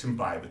price action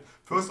Bible.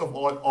 First of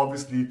all,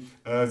 obviously,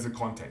 the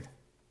content.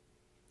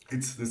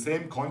 It's the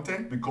same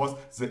content, because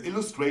the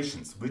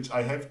illustrations which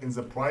I have in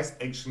the price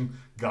action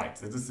guide,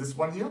 that is this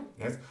one here,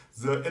 yes,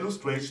 the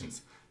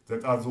illustrations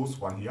that are those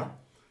one here,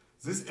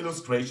 these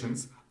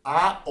illustrations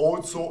are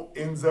also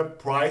in the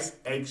price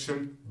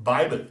action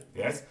Bible,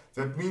 yes.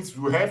 That means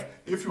you have,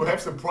 if you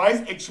have the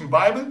price action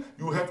Bible,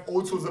 you have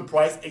also the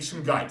price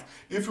action guide.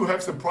 If you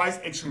have the price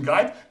action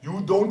guide,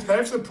 you don't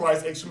have the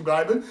price action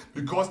Bible,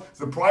 because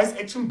the price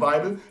action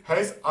Bible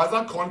has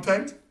other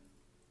content.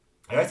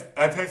 Yes,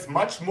 it has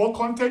much more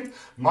content,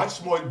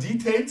 much more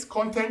detailed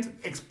content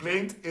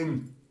explained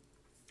in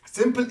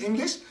simple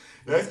English.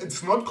 Yes,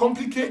 it's not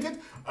complicated.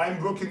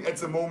 I'm working at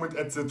the moment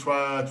at the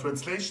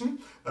translation,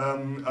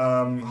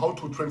 how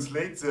to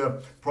translate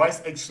the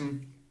price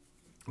action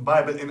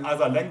Bible in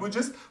other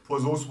languages for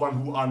those one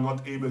who are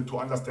not able to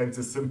understand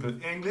the simple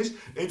English.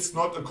 It's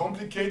not a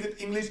complicated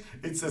English,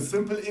 it's a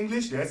simple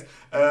English, yes.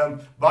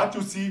 But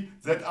you see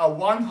that are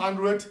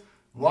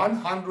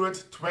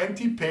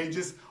 120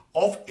 pages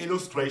of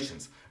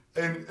illustrations.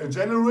 In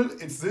general,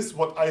 it's this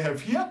what I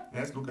have here.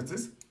 Yes, look at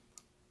this.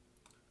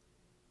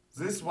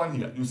 This one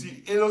here, you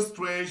see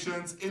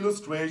illustrations,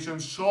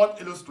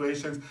 short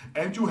illustrations,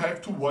 and you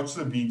have to watch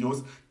the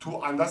videos to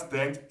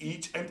understand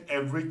each and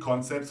every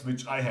concept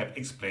which I have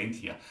explained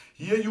here.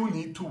 Here you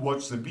need to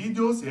watch the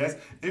videos, yes.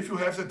 If you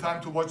have the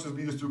time to watch the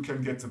videos, you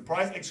can get the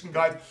price action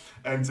guide,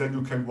 and then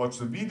you can watch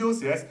the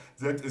videos, yes.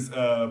 That is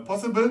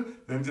possible,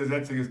 then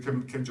that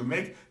can you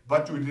make.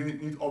 But you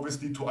need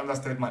obviously to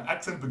understand my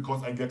accent,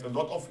 because I get a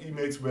lot of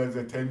emails where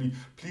they tell me,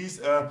 please,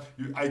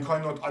 I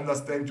cannot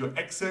understand your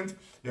accent,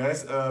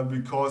 yes,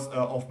 because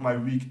of my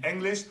weak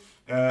English.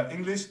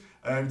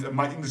 And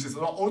my English is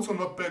also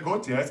not very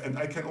good, yes, and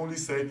I can only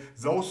say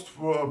those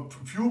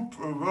few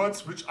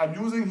words which I'm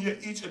using here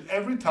each and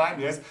every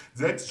time, yes,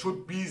 that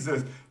should be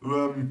the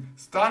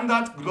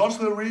standard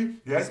glossary,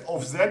 yes,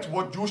 of that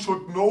what you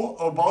should know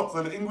about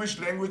the English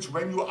language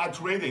when you are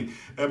trading,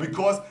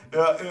 because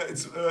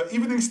it's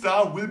evening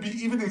star will be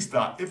evening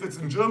star. If it's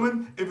in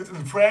German, if it's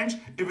in French,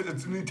 if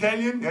it's in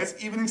Italian, yes,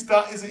 evening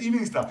star is an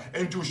evening star,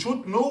 and you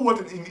should know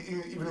what an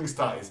evening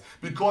star is,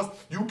 because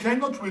you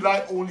cannot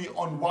rely only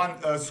on one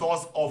source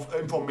of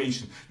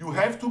information. You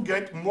have to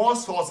get more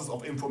sources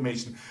of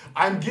information.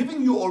 I'm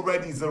giving you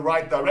already the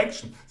right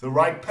direction, the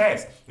right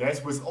path,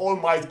 yes, with all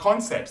my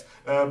concepts,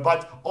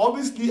 but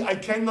obviously I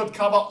cannot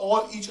cover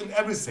all each and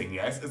everything,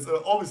 yes, it's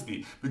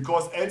obviously,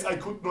 because else I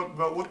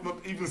would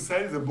not even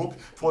sell the book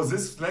for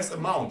this less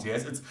amount,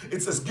 yes,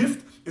 it's a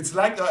gift. It's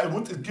like I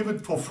would give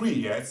it for free,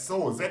 yes,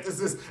 so that is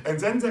this. And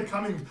then they're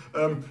coming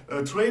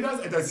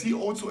traders, and I see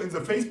also in the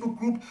Facebook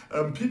group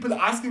people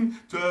asking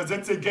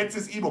that they get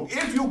this ebook.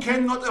 If you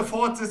cannot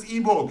afford this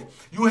ebook,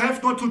 you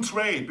have not to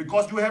trade,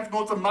 because you have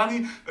not the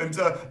money, and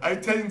I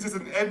tell you this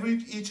in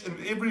each and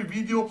every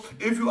video.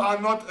 If you are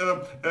not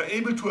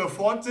able to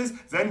afford this,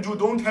 then you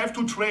don't have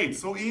to trade.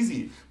 So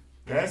easy.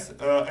 Yes,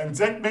 and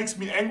that makes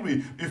me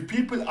angry. If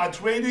people are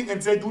trading and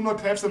they do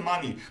not have the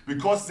money,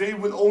 because they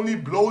will only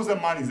blow their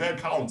money, their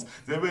accounts,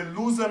 they will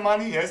lose their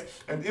money, yes,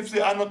 and if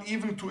they are not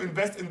even to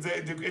invest in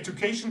their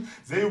education,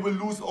 they will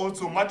lose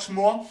also much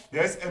more,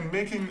 yes, and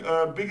making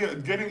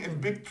getting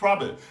in big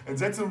trouble. And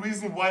that's the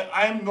reason why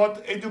I'm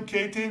not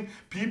educating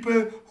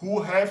people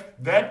who have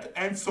debt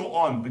and so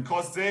on,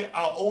 because they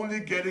are only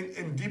getting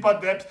in deeper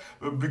debt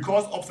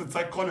because of the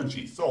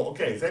psychology. So,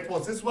 okay, that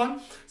was this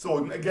one.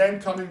 So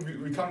again,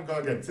 we come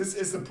again. This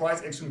is the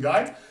price action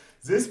guide.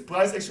 This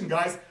price action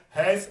guide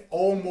has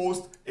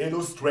almost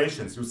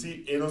illustrations. You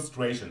see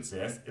illustrations,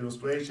 yes?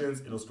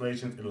 Illustrations,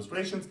 illustrations,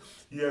 illustrations.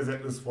 Here,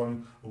 that is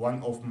from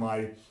one of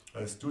my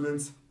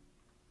students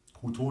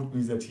who told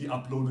me that he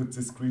uploaded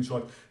this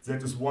screenshot.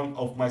 That is one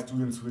of my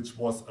students, which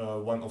was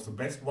one of the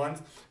best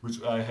ones,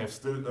 which I have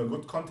still a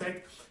good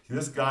contact.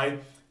 This guy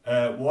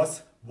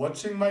was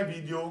watching my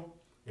video,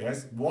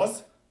 yes,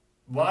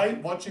 why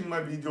watching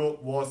my video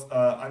was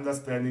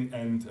understanding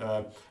and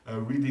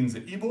reading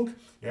the ebook,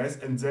 yes,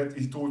 and that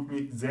he told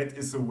me that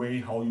is the way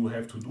how you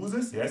have to do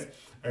this, yes.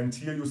 And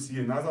here you see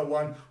another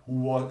one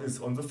who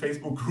is on the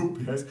Facebook group,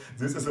 yes.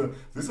 This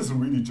is a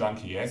really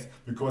junkie, yes,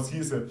 because he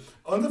is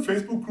on the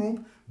Facebook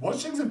group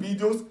watching the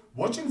videos,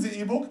 watching the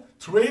ebook,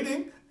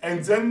 trading,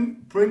 and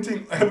then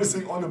printing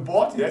everything on a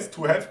board, yes,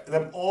 to have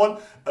them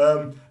all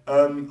on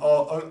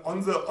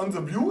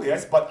the view,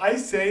 yes. But I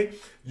say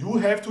you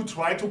have to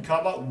try to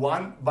cover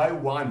one by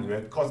one,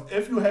 right? Because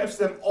if you have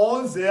them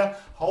all there,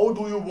 how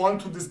do you want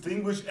to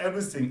distinguish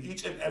everything,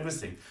 each and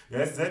everything?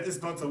 Yes, that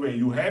is not the way.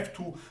 You have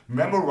to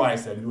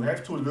memorize them. You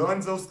have to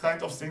learn those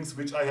kind of things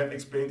which I have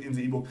explained in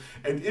the ebook.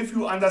 And if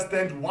you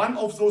understand one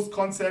of those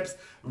concepts,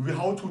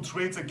 how to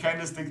trade the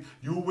candlestick,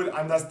 you will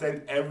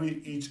understand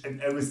each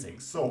and everything.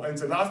 So, and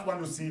the last one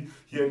you see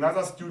here,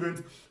 another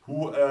student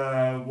who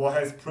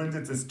has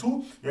printed this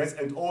too, yes,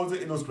 and all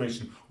the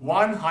illustration,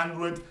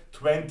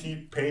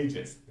 120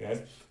 pages,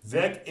 yes.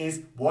 That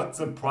is what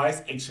the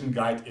price action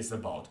guide is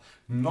about.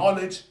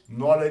 Knowledge,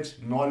 knowledge,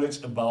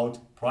 knowledge about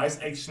price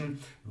action,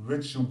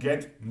 which you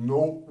get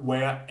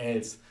nowhere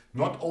else.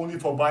 Not only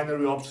for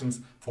binary options,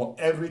 for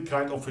every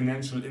kind of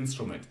financial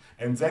instrument.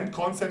 And then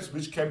concepts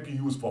which can be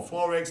used for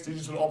Forex,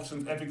 digital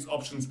options, FX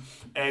options,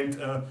 and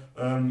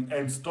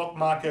stock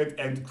market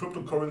and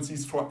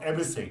cryptocurrencies, for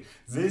everything.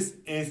 This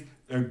is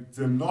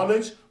the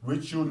knowledge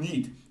which you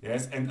need,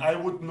 yes. And I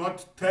would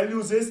not tell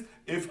you this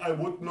if I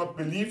would not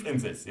believe in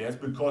this, yes,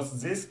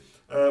 because this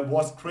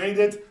was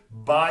created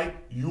by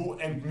you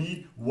and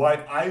me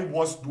while I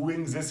was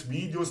doing these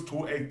videos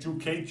to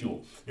educate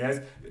you, yes.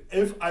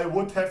 If I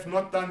would have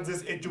not done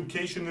these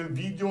educational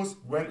videos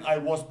when I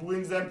was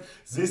doing them,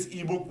 this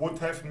ebook would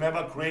have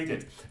never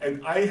created.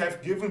 And I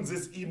have given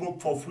this ebook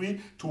for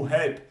free to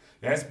help.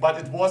 Yes, but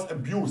it was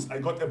abused. I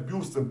got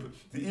abused.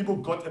 The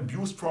ebook got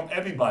abused from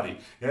everybody.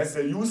 Yes,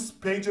 they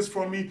used pages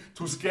from me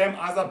to scam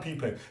other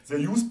people. They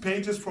used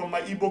pages from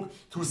my ebook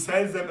to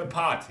sell them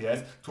apart.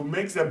 Yes, to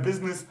make their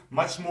business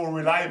much more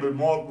reliable,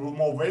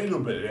 more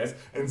valuable. Yes,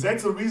 and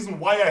that's the reason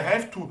why I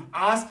have to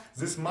ask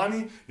this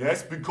money.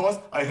 Yes, because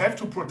I have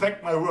to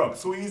protect my work.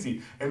 So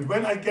easy. And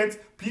when I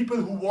get people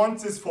who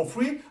want this for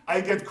free,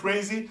 I get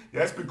crazy.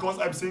 Yes, because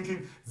I'm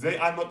thinking they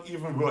are not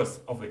even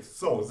worth of it.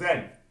 So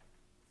then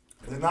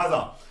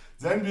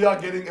we are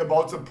getting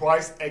about the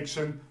price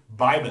action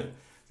Bible.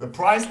 The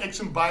price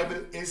action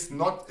Bible is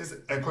not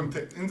a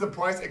content. In the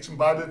price action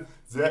Bible,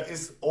 there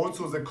is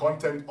also the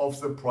content of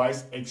the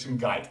price action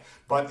guide,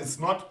 but it's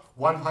not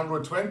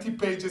 120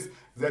 pages.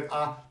 That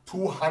are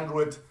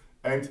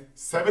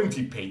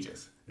 270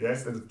 pages.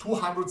 Yes, there's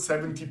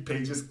 270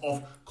 pages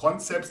of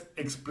concepts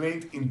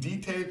explained in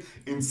detail,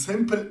 in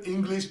simple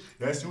English.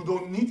 Yes, you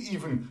don't need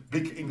even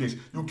big English.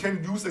 You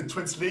can use a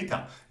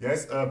translator.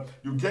 Yes,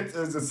 you get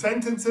the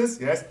sentences,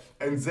 yes,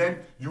 and then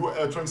you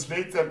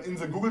translate them in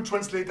the Google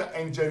Translator,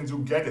 and then you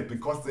get it,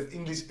 because the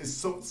English is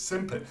so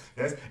simple.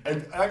 Yes,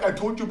 and like I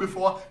told you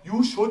before,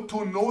 you should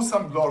to know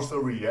some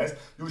glossary. Yes,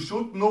 you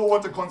should know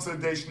what the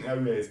consolidation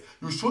area is.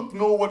 You should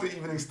know what the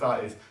evening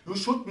star is. You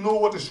should know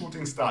what the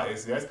shooting star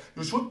is. Yes,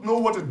 you should know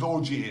what a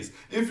doji is.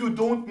 If you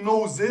don't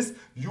know this,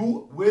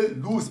 you will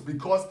lose,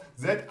 because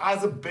that are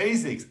the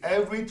basics.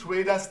 Every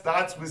trader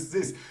starts with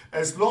this.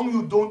 As long as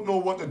you don't know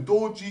what a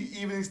doji,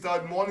 evening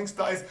star, morning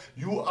star is,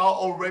 you are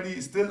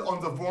already still on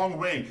the wrong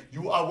way.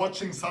 You are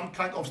watching some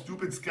kind of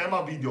stupid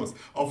scammer videos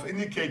of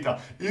indicator.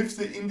 If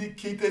the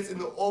indicator is in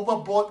the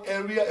overbought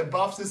area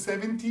above the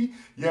 70,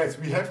 yes,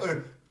 we have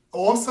an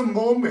awesome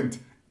moment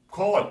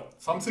call,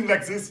 something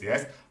like this,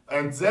 yes.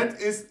 And that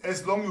is,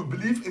 as long as you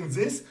believe in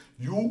this,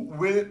 you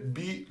will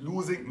be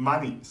losing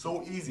money.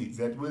 So easy.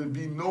 That will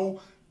be no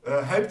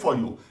help for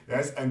you.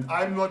 Yes, and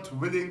I'm not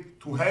willing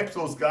to help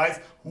those guys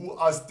who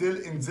are still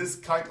in this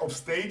kind of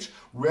stage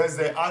where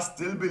they are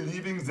still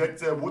believing that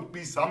there would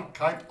be some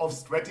kind of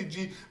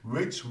strategy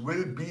which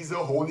will be the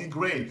Holy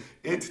Grail.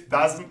 It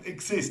doesn't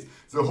exist.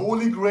 The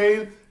Holy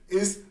Grail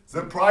is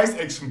the price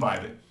action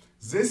Bible.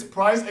 This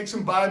price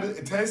action Bible,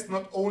 it has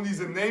not only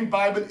the name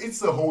Bible, it's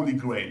the Holy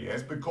Grail,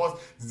 yes, because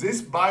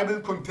this Bible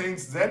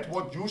contains that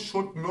what you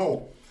should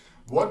know.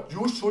 What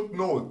you should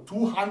know,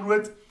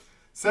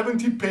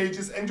 270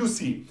 pages, and you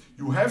see,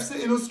 you have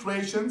the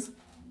illustrations,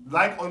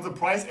 like on the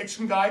price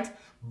action guide,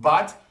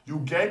 but you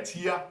get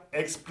here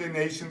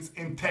explanations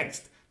in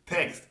text.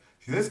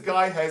 This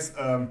guy has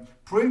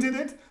printed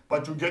it,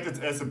 but you get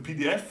it as a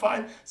PDF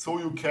file, so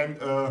you can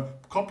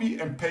copy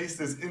and paste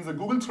this in the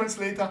Google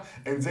Translator,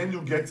 and then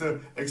you get the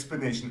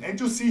explanation. And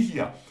you see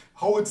here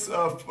how it's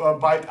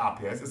built up.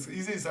 Yes, it's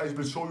easy. So I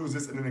will show you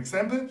this in an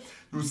example.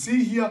 You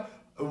see here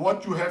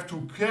what you have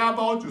to care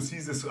about. You see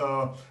this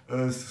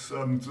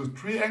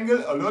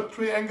triangle, alert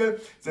triangle,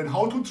 then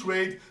how to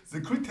trade,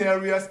 the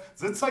criteria,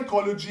 the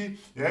psychology,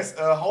 yes,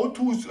 how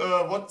to,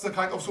 what's the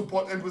kind of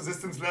support and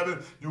resistance level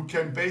you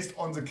can based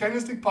on the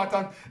candlestick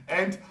pattern,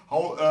 and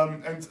how,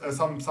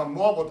 some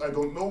more, what I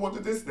don't know what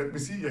it is. Let me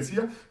see, yes,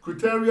 here,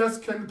 criteria,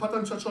 candle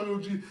pattern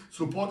psychology,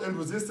 support and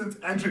resistance,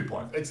 entry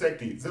point,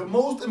 exactly. The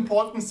most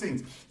important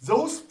things,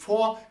 those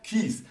 4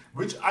 keys,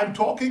 which I'm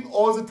talking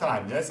all the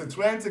time, yes, the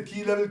trend, the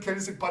key level,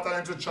 candlestick pattern,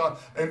 and the chart,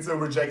 and the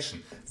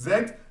rejection,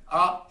 that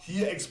are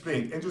here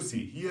explained. And you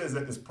see, here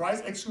that is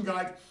price action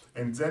guide,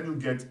 and then you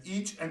get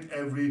each and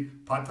every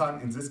pattern.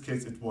 In this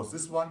case, it was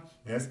this one,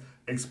 yes,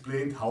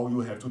 explained how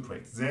you have to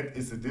trade. That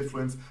is the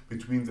difference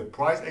between the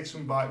price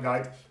action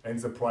guide and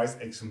the price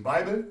action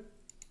Bible.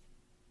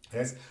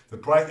 Yes, the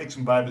price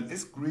action Bible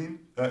is green,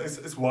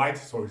 is white,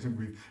 sorry,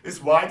 green,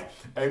 is white,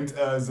 and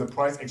the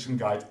price action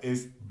guide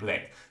is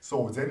black.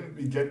 So then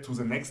we get to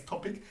the next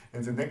topic,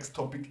 and the next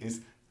topic is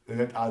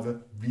that are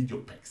the video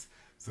packs,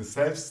 the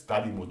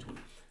self-study module.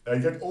 I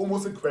get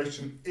almost a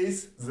question,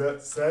 is the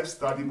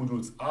self-study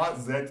modules, are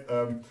that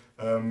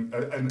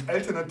an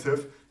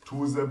alternative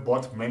to the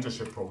BOTT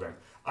mentorship program?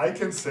 I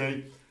can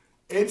say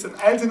it's an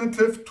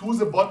alternative to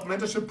the BOTT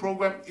mentorship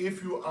program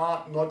if you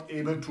are not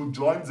able to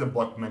join the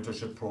BOTT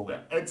mentorship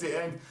program. At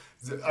the end,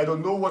 I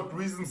don't know what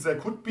reasons there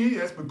could be,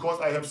 yes, because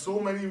I have so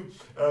many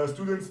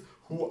students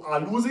who are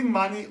losing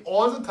money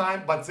all the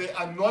time, but they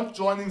are not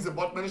joining the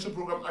BOTT mentorship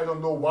program. I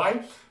don't know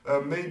why.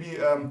 Maybe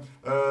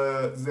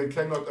they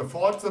cannot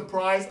afford the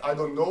price. I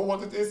don't know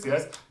what it is,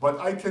 yes. But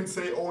I can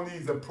say only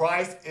the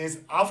price is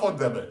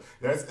affordable,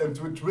 yes, and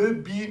it will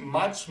be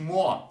much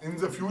more in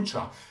the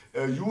future.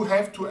 You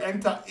have to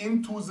enter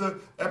into the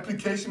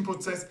application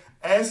process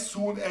as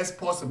soon as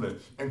possible.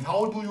 And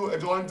how do you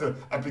join the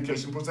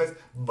application process?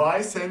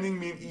 By sending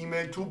me an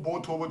email to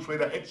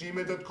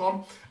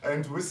boturbotrader@gmail.com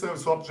and with the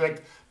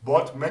subject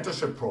BOTT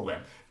mentorship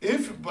program.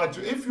 But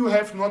if you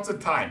have not the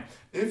time,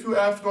 if you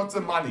have not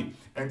the money,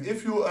 and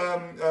if you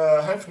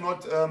have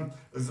not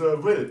the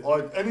will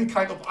or any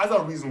kind of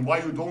other reason why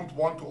you don't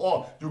want to,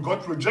 or you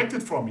got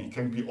rejected from me,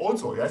 can be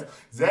also, yes,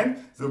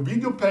 then the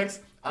video packs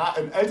are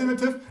an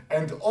alternative,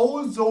 and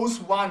all those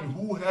one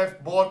who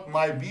have bought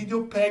my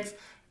video packs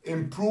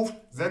improved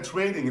their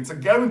trading. It's a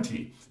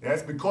guarantee,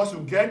 yes, because you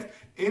get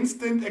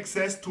instant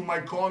access to my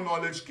core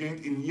knowledge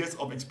gained in years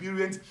of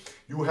experience.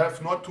 You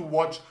have not to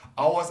watch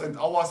hours and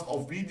hours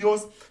of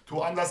videos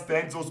to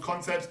understand those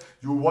concepts.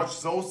 You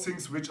watch those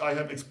things which I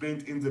have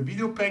explained in the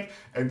video pack,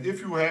 and if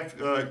you have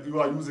you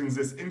are using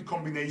this in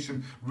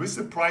combination with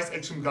the price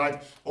action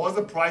guide or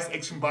the price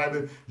action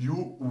Bible,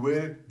 you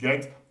will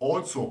get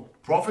also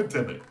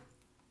profitable.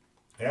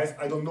 Yes,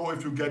 I don't know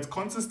if you get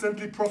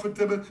consistently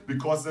profitable,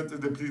 because that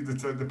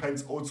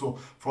depends also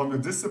from your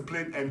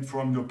discipline and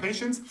from your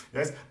patience.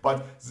 Yes,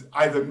 but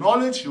the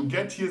knowledge you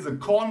get here, the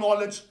core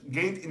knowledge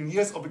gained in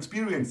years of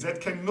experience,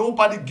 that can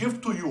nobody give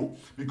to you,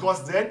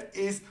 because that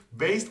is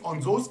based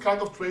on those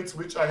kind of trades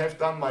which I have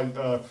done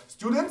my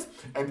students,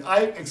 and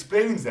I'm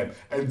explaining them.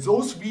 And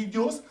those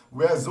videos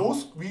were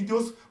those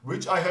videos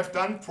which I have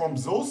done from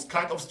those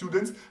kind of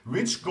students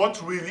which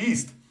got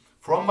released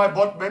from my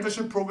BOTT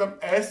mentorship program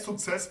as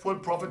successful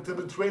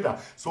profitable trader.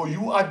 So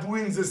you are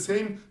doing the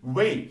same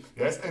way,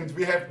 yes. And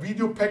we have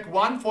video pack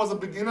 1 for the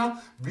beginner,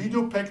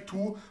 video pack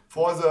 2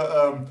 for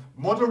the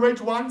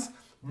moderate ones,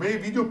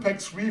 video pack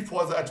 3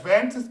 for the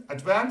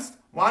advanced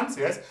ones,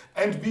 yes,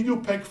 and video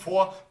pack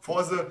 4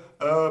 for the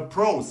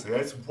pros,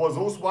 yes, for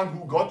those one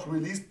who got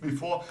released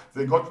before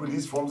they got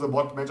released from the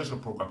BOTT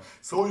mentorship program.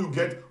 So you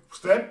get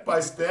step by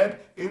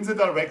step in the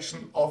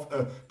direction of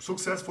a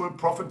successful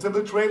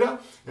profitable trader,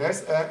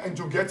 yes, and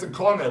you get the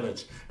core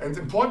knowledge. And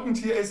important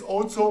here is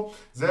also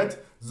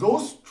that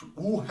those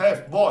who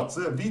have bought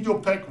the video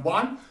pack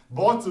 1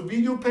 bought the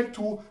video pack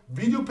 2,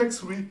 video pack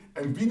 3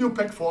 and video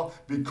pack 4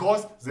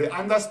 because they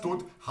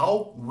understood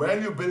how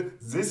valuable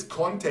this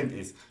content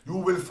is. You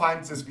will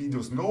find these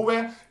videos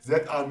nowhere.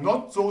 That are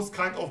not those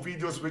kind of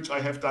videos which I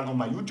have done on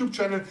my YouTube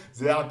channel.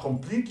 They are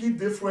completely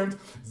different.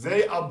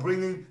 They are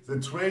bringing the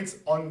trades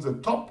on the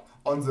top,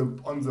 on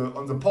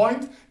the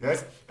point,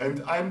 yes,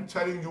 and I'm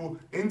telling you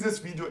in this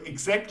video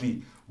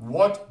exactly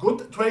what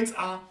good trades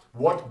are,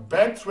 what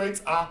bad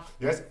trades are,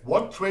 yes,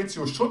 what trades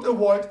you should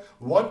avoid,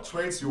 what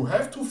trades you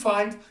have to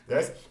find,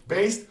 yes,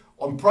 based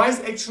on price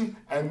action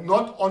and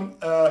not on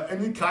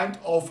any kind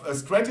of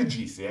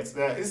strategies. Yes,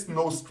 there is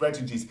no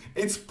strategies.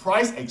 It's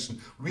price action.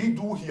 We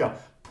do here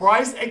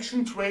price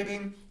action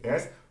trading.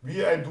 Yes,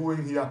 we are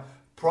doing here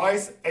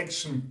price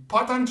action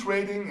pattern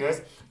trading.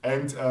 Yes,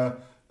 and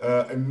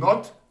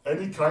not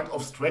any kind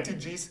of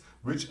strategies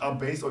which are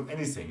based on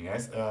anything.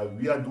 Yes,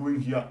 we are doing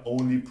here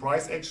only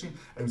price action,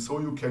 and so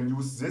you can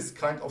use this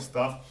kind of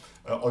stuff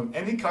on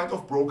any kind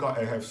of broker.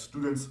 I have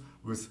students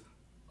with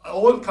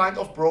all kind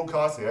of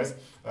brokers. Yes,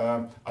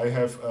 I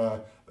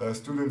have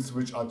students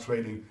which are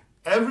trading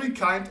every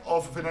kind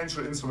of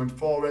financial instrument: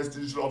 Forex,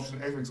 digital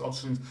options, FX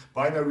options,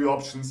 binary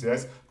options,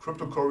 yes,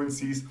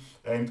 cryptocurrencies,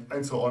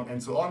 and so on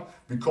and so on,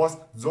 because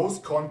those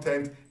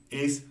content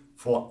is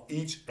for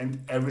each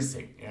and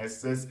everything.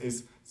 Yes, this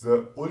is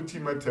the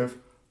ultimative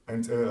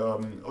and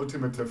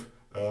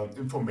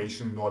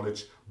information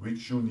knowledge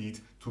which you need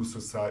to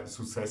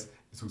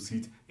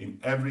succeed in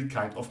every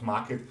kind of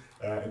market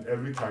and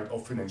every kind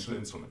of financial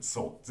instruments.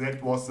 So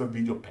that was the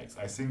video packs.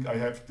 I think I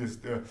have this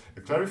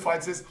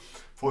clarified this.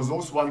 For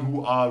those one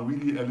who are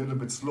really a little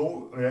bit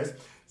slow, yes,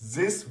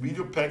 this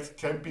video packs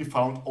can be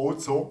found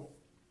also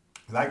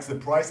like the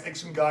price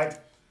action guide,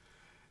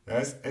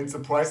 yes, and the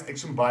price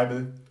action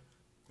Bible,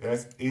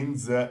 yes, in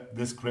the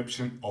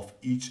description of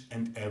each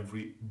and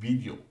every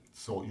video.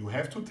 So you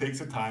have to take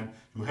the time,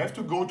 you have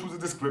to go to the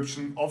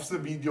description of the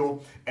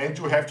video, and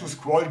you have to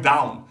scroll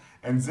down.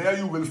 And there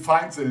you will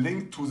find the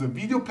link to the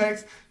video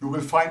packs, you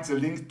will find the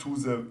link to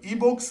the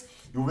ebooks,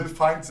 you will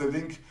find the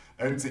link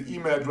and the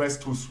email address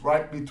to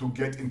write me to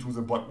get into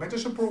the BOTT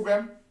mentorship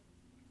program.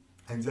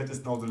 And that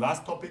is now the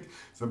last topic,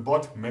 the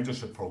BOTT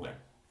mentorship program.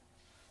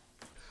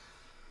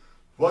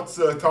 What's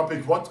the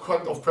topic? What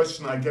kind of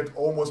question I get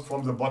almost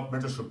from the BOTT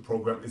mentorship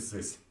program is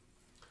this.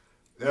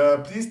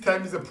 Please tell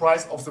me the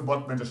price of the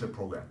BOTT mentorship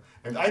program.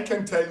 And I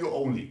can tell you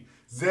only,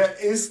 there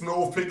is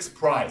no fixed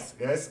price,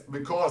 yes,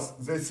 because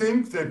they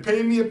think they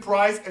pay me a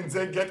price and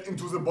they get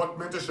into the BOTT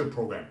mentorship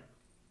program.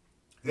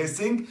 They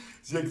think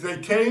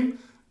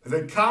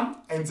they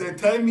come and they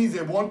tell me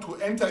they want to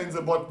enter in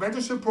the BOTT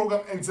mentorship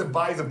program and they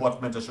buy the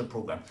BOTT mentorship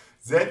program.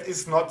 That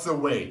is not the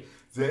way.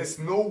 There is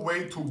no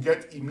way to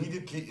get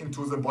immediately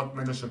into the BOTT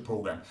mentorship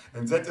program.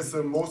 And that is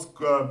the most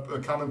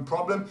common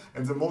problem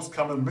and the most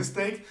common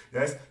mistake.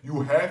 Yes,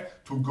 you have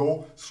to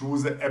go through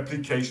the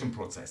application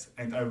process.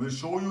 And I will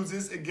show you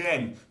this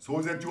again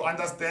so that you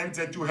understand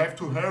that you have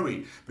to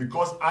hurry,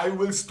 because I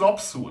will stop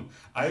soon.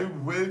 I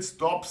will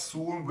stop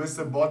soon with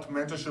the BOTT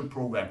mentorship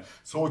program.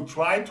 So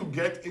try to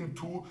get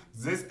into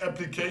this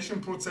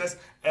application process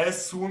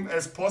as soon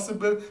as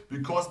possible,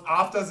 because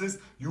after this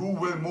you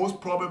will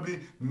most probably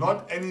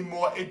not anymore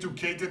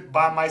educated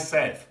by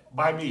myself,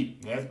 by me,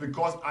 yes,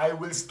 because I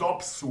will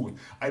stop soon.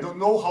 I don't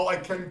know how I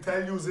can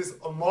tell you this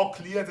more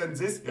clear than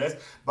this, yes,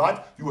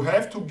 but you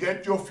have to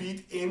get your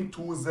feet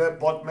into the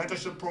BOTT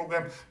mentorship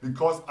program,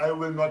 because I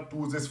will not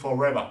do this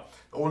forever.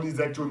 Only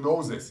that you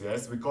know this,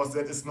 yes, because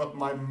that is not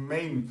my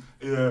main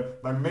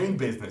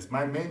business.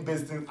 My main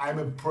business, I'm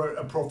a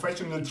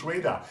professional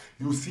trader.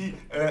 You see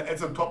at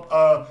the top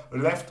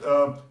left,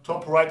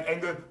 top right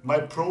angle, my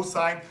pro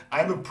sign.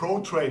 I'm a pro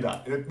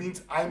trader. That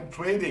means I'm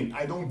trading.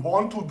 I don't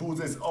want to do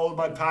this all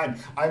my time.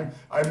 I'm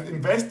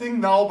investing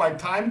now my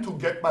time to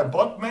get my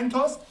BOTT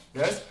mentors,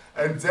 yes,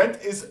 and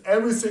that is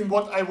everything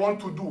what I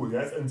want to do,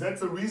 yes, and that's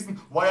the reason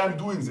why I'm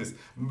doing this.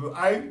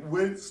 I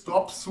will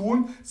stop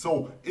soon.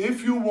 So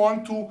if you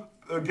want to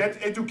get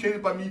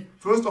educated by me,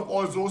 first of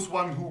all, those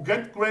one who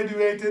get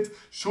graduated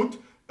should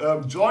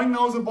join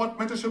now the BOTT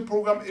mentorship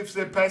program if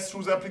they pass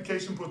through the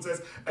application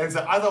process, and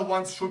the other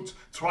ones should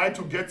try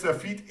to get their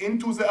feet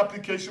into the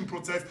application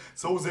process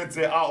so that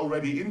they are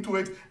already into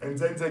it, and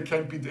then they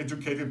can be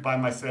educated by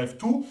myself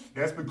too,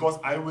 yes, because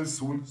I will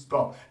soon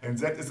stop, and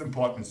that is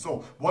important.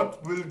 So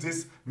what will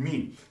this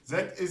mean?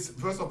 That is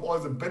first of all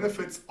the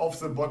benefits of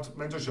the BOTT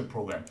mentorship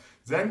program.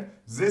 Then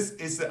this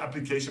is the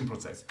application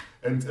process,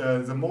 and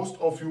the most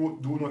of you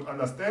do not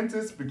understand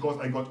this, because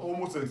I got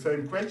almost the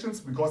same questions,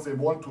 because they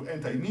want to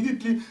enter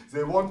immediately.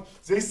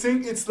 They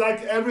think it's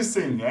like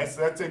everything, yes,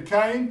 that they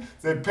came,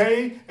 they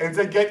pay, and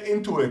they get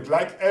into it,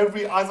 like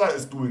every other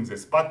is doing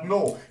this. But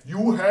no,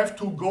 you have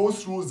to go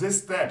through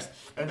these steps,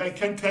 and I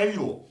can tell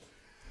you,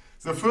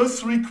 the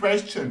first 3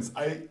 questions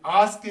I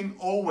asking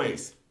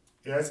always,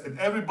 yes, and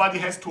everybody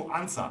has to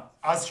answer,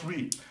 are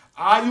 3.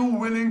 Are you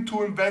willing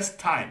to invest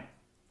time?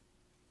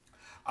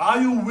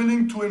 Are you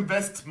willing to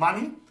invest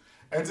money?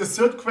 And the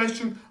third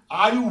question,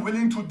 are you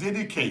willing to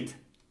dedicate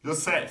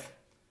yourself?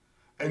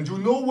 And you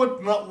know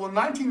what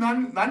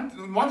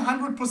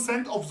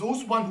 100% of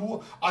those one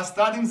who are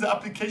starting the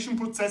application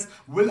process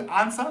will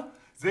answer?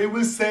 They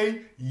will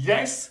say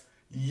yes,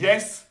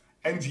 yes,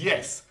 and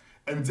yes.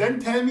 And then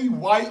tell me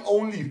why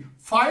only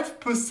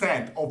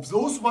 5% of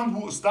those one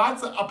who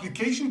start the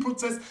application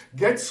process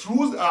get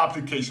through the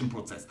application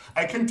process.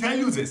 I can tell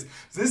you this.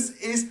 This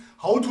is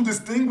how to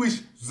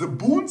distinguish the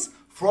boons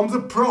from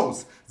the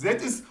pros.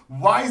 That is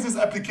why this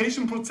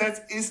application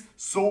process is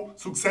so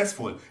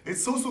successful.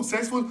 It's so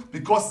successful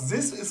because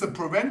this is a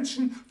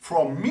prevention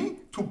from me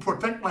to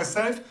protect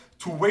myself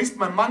to waste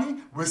my money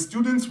with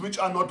students which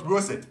are not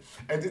worth it.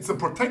 And it's a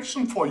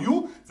protection for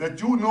you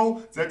that you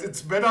know that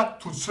it's better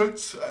to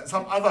search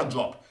some other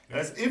job.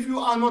 Yes, if you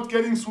are not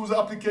getting through the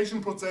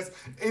application process,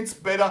 it's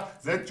better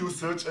that you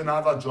search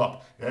another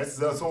job. Yes,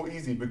 they're so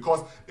easy,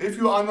 because if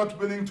you are not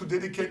willing to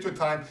dedicate your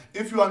time,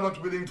 if you are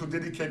not willing to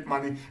dedicate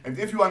money, and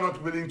if you are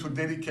not willing to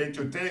dedicate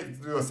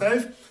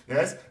yourself,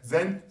 yes,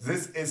 then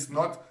this is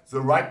not the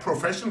right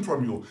profession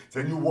from you.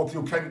 Then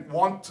you can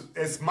want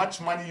as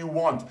much money you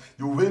want.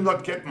 You will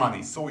not get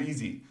money so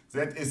easy.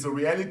 That is the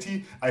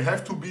reality. I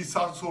have to be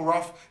so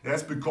rough,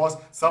 yes, because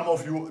some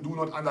of you do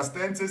not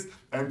understand this,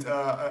 and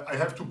I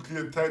have to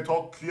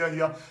talk clear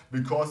here,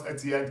 because at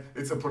the end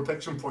it's a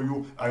protection for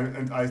you,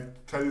 and I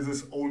tell you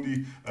this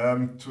only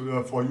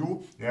for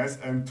you, yes,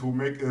 and to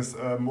make this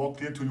more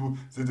clear to you,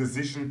 the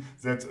decision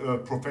that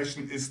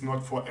profession is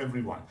not for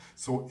everyone.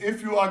 So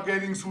if you are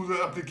getting through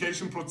the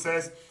application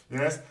process,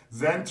 yes,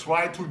 then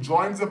try to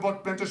join the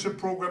BOTT mentorship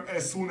program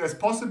as soon as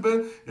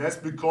possible, yes,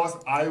 because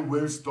I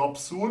will stop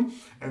soon,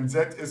 and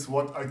that is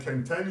what I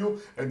can tell you.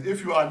 And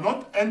if you are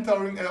not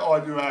entering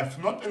or you have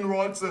not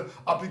enrolled the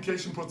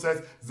application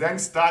process, then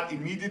start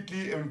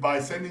immediately by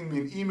sending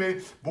me an email,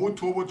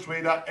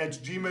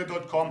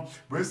 boturbotrader@gmail.com,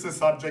 with the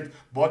subject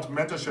BOTT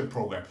mentorship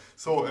program.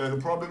 So the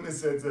problem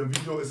is that the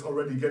video is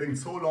already getting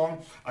so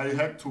long, I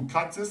had to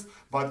cut this,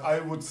 but I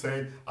would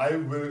say I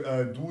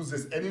will do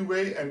this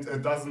anyway, and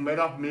it doesn't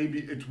matter, maybe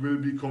it will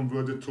be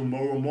converted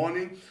tomorrow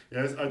morning,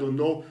 yes, I don't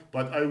know,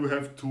 but I will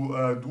have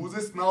to do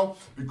this now,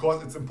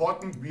 because it's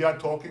important. We are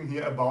talking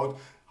here about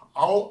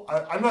how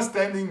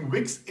understanding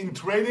wicks in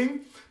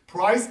trading,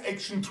 price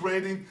action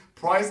trading,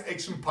 price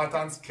action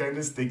patterns,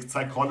 candlestick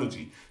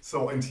psychology.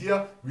 So, and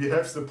here we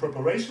have the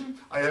preparation.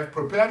 I have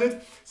prepared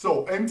it.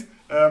 So, and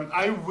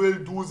I will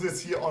do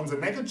this here on the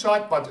naked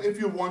chart, but if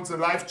you want the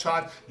live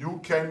chart,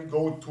 you can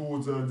go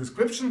to the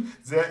description.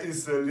 There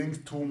is a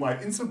link to my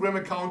Instagram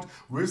account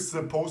with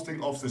the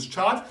posting of this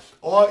chart.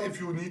 Or if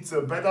you need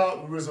the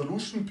better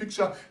resolution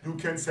picture, you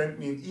can send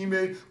me an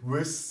email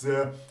with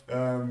the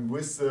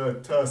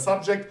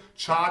subject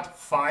chart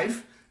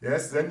 5.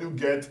 Yes, then you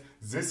get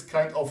this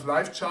kind of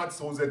live chart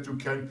so that you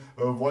can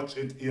watch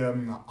it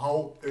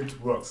how it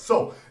works.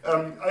 So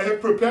I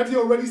have prepared here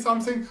already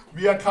something.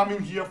 We are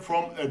coming here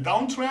from a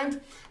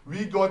downtrend.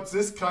 We got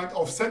this kind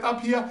of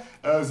setup here.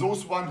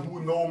 Those one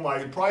who know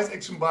my price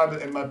action Bible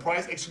and my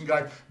price action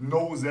guide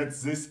know that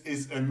this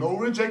is a no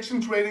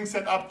rejection trading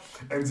setup,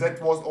 and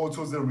that was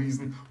also the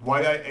reason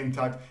why I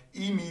entered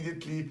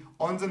immediately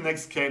on the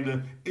next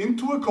candle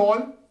into a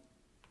call.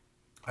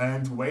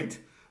 And wait.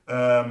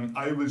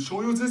 I will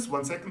show you this.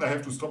 1 second, I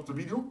have to stop the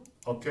video.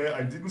 Okay,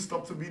 I didn't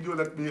stop the video.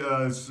 Let me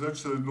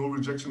search the no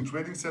rejection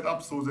trading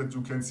setup so that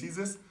you can see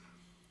this.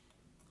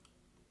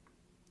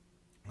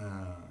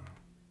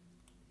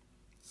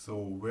 So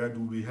where do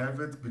we have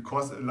it?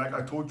 Because like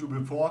I told you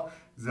before,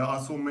 there are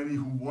so many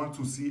who want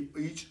to see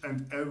each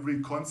and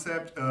every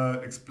concept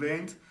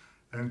explained,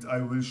 and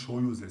I will show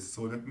you this.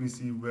 So let me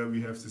see where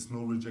we have this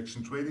no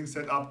rejection trading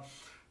setup.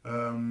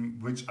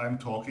 Which I'm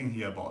talking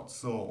here about.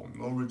 So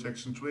no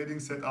rejection trading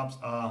setups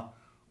are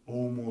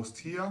almost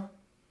here.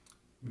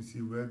 Let me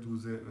see, where do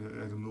they,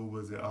 I don't know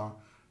where they are.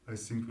 I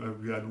think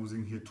we are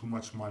losing here too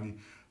much money.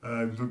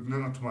 No,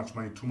 not too much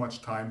money, too much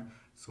time.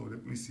 So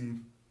let me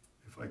see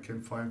if I can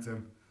find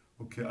them.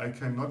 Okay, I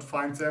cannot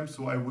find them,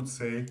 so I would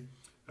say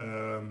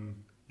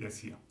yes,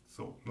 here.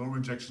 So no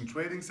rejection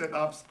trading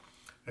setups,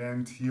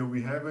 and here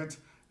we have it,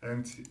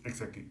 and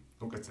exactly,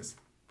 look at this.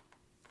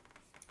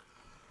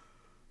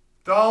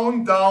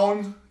 Down,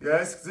 down,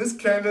 yes, this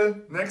candle,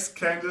 next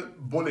candle,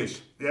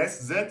 bullish.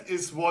 Yes, this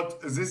is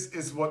what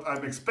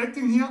I'm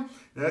expecting here.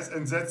 Yes,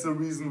 and that's the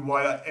reason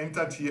why I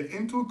entered here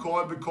into a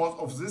call, because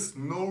of this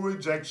no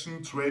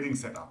rejection trading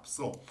setup.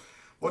 So,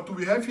 what do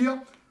we have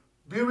here?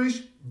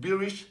 Bearish,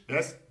 bearish,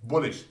 yes,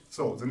 bullish.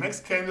 So the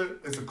next candle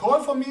is a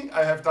call for me.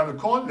 I have done a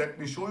call. Let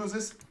me show you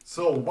this.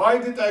 So why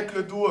did I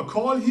do a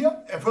call here?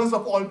 First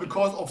of all,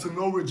 because of the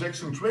no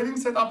rejection trading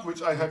setup,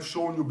 which I have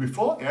shown you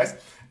before, yes.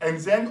 And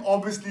then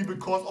obviously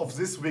because of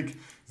this wick.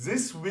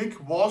 This wick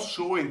was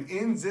showing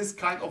in this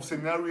kind of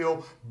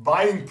scenario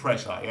buying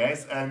pressure,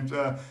 yes. And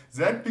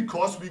that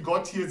because we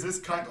got here this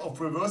kind of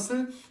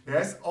reversal,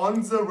 yes,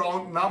 on the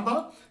round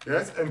number,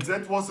 yes. And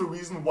that was the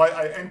reason why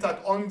I entered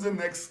on the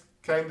next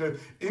candle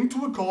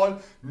into a call,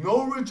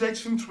 no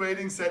rejection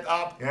trading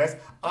setup, yes,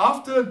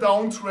 after a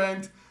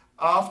downtrend,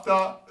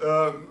 after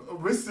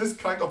with this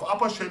kind of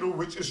upper shadow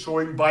which is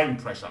showing buying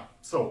pressure.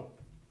 So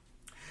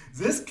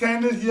this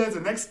candle here, the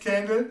next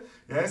candle,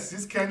 yes,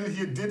 this candle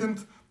here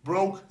didn't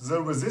broke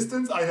the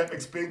resistance. I have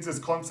explained these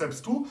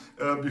concepts too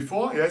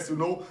before. Yes, you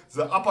know,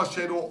 the upper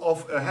shadow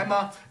of a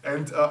hammer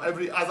and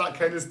every other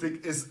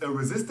candlestick is a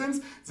resistance.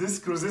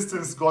 This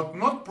resistance got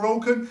not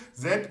broken.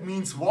 That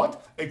means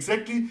what?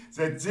 Exactly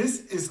that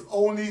this is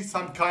only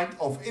some kind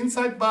of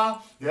inside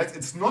bar. Yes,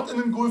 it's not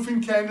an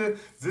engulfing candle.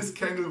 This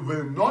candle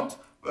will not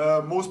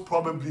most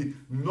probably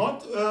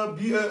not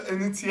be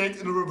initiate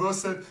in a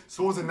reversal.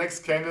 So the next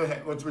candle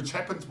which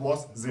happened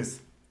was this.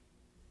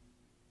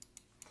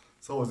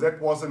 So that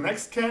was the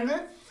next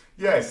candle.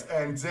 Yes,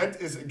 and that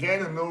is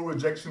again a no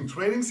rejection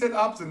trading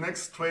setup. The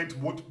next trade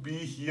would be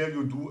here,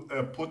 you do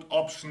a put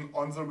option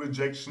on the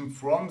rejection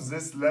from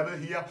this level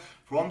here,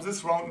 from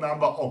this round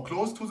number or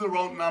close to the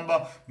round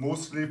number,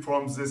 mostly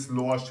from this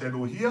lower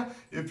shadow here,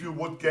 if you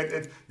would get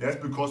it. Yes,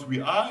 because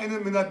we are in a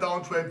minute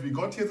downtrend. We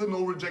got here the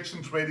no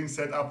rejection trading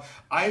setup.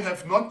 I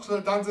have not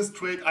done this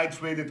trade. I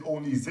traded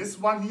only this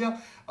one here.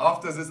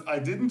 After this, I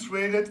didn't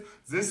trade it,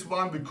 this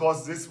one,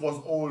 because this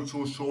was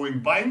also showing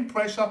buying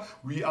pressure.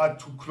 We are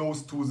too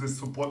close to this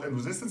support and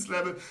resistance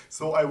level,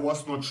 so I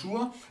was not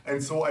sure.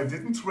 And so I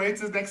didn't trade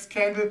the next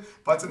candle,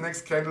 but the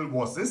next candle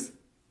was this.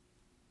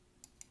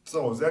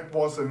 So that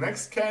was the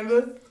next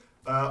candle.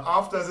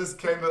 After this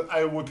candle,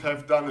 I would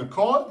have done a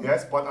call,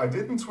 yes, but I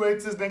didn't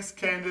trade this next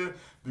candle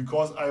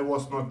because I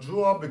was not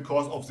sure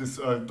because of this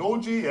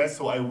doji, yes,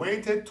 so I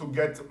waited to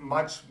get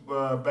much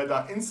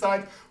better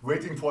insight,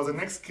 waiting for the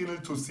next candle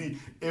to see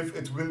if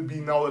it will be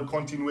now a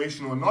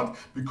continuation or not,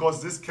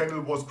 because this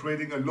candle was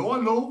creating a lower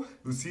low.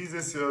 You see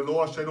this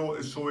lower shadow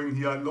is showing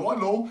here lower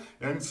low,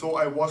 and so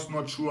I was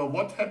not sure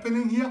what's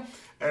happening here.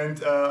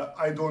 And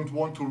I don't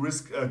want to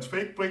risk a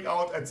fake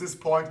breakout at this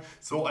point,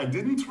 so I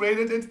didn't trade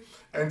it.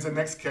 And the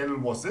next candle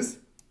was this.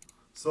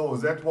 So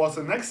that was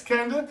the next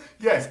candle.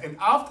 Yes, and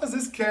after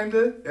this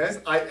candle, yes,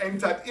 I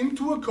entered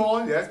into a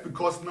call, yes,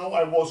 because now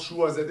I was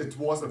sure that it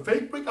was a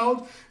fake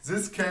breakout.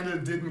 This candle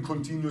didn't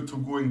continue to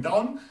going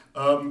down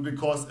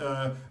because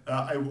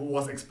I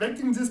was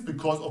expecting this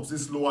because of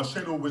this lower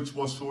shadow which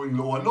was showing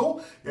lower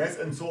low. Yes,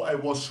 and so I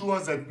was sure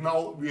that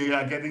now we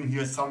are getting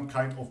here some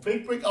kind of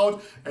fake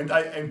breakout, and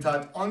I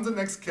entered on the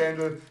next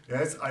candle.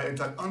 Yes, I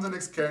entered on the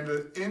next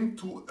candle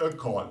into a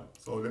call.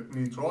 So let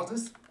me draw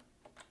this.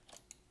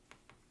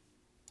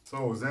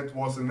 So that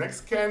was the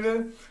next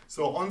candle.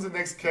 So on the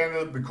next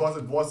candle, because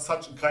it was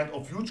such a kind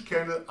of huge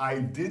candle, I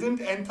didn't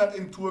enter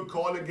into a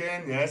call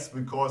again, yes,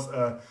 because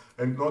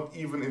and not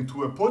even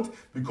into a put,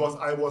 because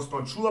I was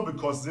not sure,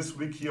 because this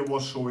wick here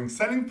was showing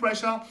selling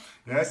pressure.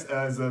 Yes,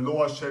 the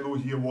lower shadow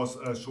here was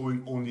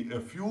showing only a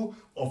few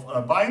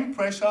of buying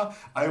pressure.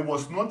 I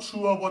was not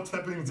sure what's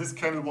happening. This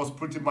candle was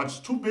pretty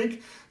much too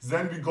big.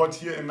 Then we got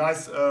here a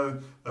nice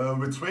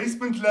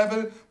retracement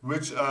level,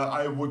 which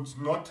I would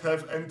not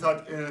have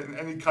entered in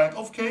any kind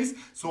of case.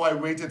 So I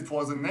waited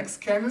for the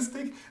next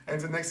candlestick,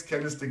 and the next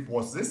candlestick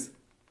was this.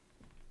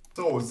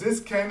 So this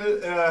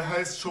candle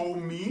has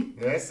shown me,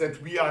 yes,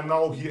 that we are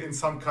now here in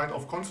some kind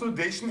of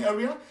consolidation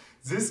area.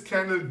 This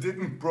candle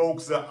didn't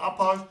broke the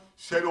upper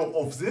shadow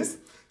of this.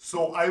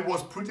 So I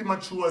was pretty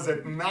much sure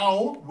that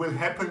now will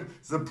happen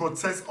the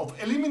process of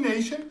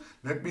elimination.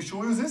 Let me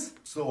show you this.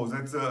 So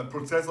that the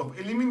process of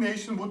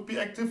elimination would be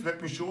active.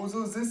 Let me show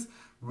you this.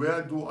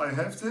 Where do I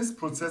have this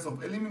process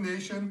of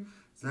elimination?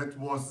 That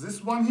was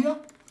this one here.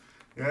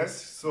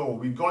 Yes, so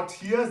we got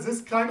here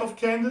this kind of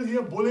candle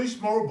here, bullish,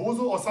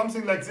 Moroboso or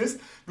something like this.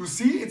 You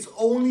see, it's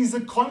only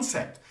the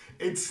concept.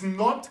 It's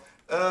not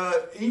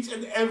each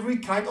and every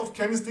kind of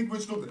candlestick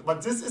which look,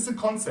 but this is a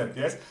concept,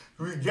 yes.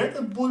 We get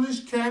a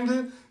bullish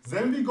candle,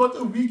 then we got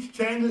a weak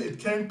candle. It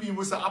can be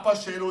with an upper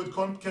shadow, it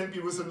can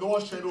be with a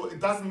lower shadow, it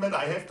doesn't matter.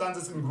 I have done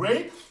this in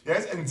gray,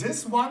 yes, and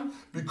this one,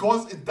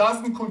 because it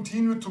doesn't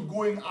continue to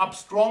going up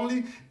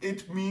strongly,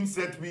 it means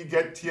that we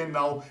get here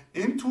now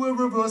into a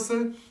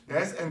reversal,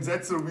 yes, and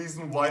that's the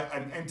reason why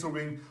I'm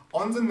entering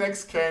on the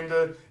next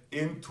candle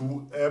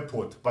into a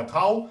put. But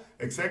how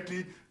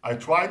exactly? I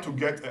try to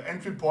get an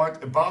entry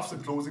point above the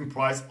closing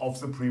price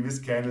of the previous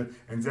candle,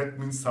 and that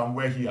means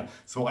somewhere here.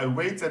 So I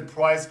wait that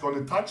price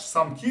gonna touch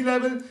some key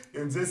level,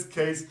 in this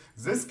case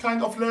this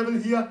kind of level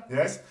here,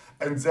 yes,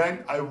 and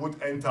then I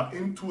would enter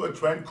into a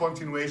trend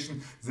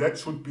continuation. That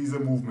should be the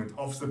movement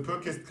of the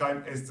purchase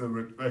time as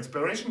the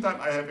expiration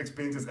time. I have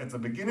explained this at the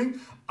beginning,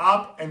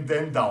 up and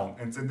then down,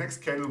 and the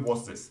next candle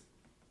was this.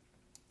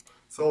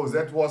 So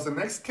that was the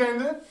next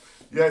candle.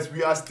 Yes,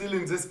 we are still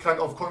in this kind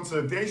of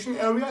consolidation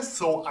area,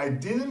 so I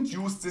didn't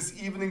use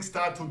this evening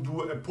star to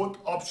do a put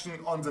option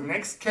on the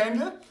next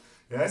candle.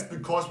 Yes,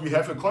 because we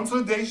have a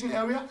consolidation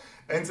area,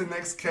 and the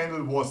next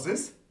candle was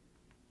this.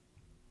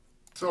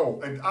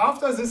 So, and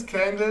after this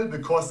candle,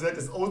 because that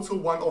is also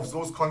one of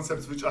those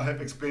concepts which I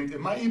have explained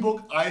in my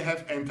ebook, I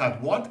have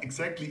entered what?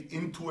 Exactly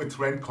into a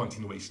trend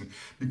continuation.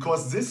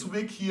 Because this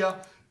wick here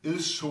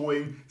is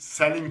showing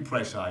selling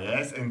pressure,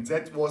 yes, and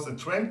that was a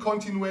trend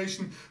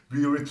continuation.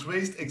 We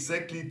retraced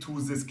exactly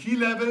to this key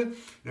level,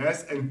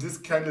 yes, and this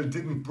candle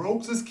didn't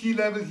broke this key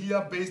level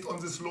here based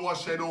on this lower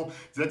shadow.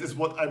 That is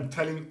what I'm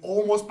telling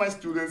almost my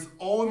students,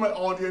 all my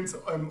audience,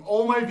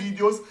 all my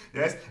videos,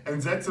 yes,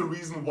 and that's the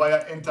reason why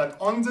I entered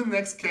on the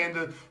next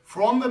candle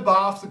from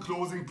above the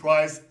closing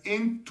price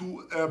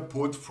into a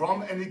put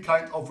from any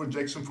kind of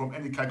rejection, from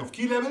any kind of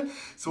key level.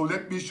 So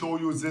let me show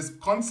you this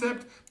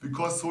concept,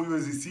 because so you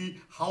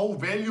see how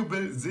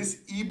valuable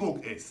this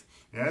ebook is.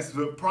 Yes,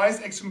 the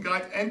price action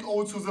guide and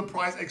also the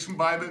price action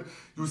Bible.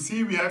 You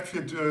see we have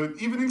here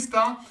evening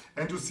star,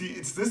 and you see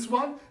it's this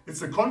one,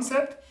 it's a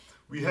concept.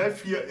 We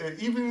have here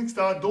evening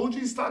star,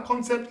 doji star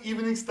concept,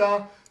 evening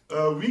star,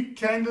 weak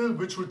candle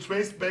which will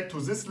trace back to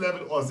this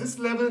level or this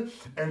level,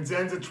 and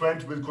then the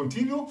trend will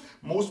continue.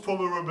 Most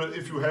probable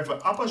if you have an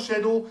upper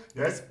shadow,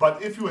 yes,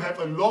 but if you have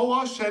a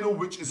lower shadow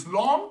which is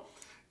long,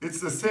 it's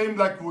the same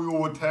like we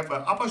would have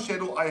an upper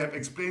shadow. I have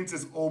explained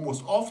this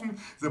almost often.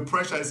 The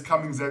pressure is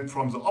coming then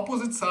from the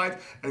opposite side,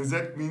 and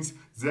that means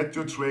that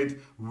your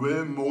trade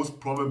will most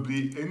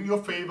probably in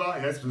your favor.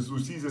 Yes, as you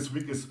see, this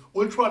wick is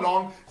ultra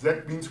long.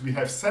 That means we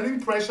have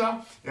selling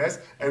pressure. Yes,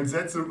 and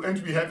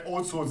and we have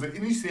also the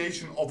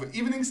initiation of an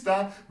evening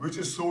star, which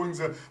is showing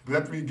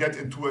that we get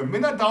into a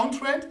minor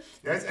downtrend.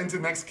 Yes, and the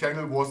next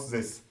candle was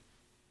this.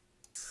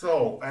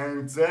 So,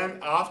 and then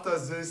after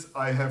this,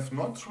 I have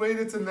not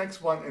traded the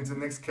next one, and the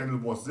next candle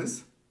was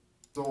this.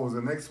 So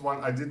the next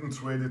one I didn't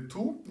trade it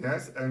too,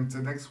 yes, and the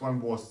next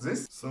one was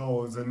this.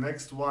 So the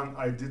next one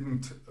I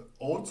didn't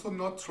also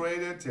not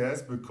trade it,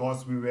 yes,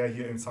 because we were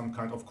here in some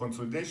kind of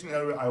consolidation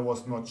area. I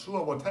was not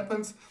sure what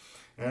happens,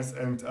 yes,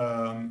 and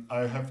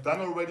I have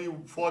done already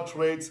 4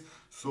 trades,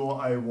 so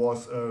I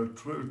was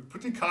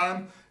pretty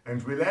calm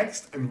and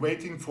relaxed and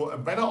waiting for a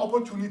better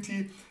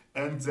opportunity.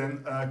 And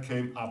then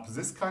came up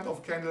this kind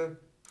of candle.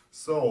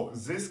 So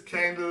this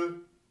candle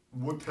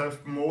would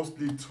have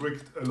mostly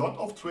tricked a lot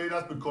of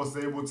traders because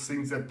they would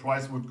think that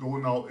price would go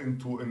now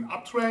into an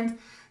uptrend.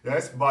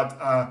 Yes, but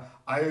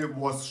I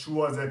was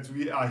sure that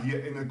we are here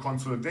in a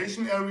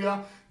consolidation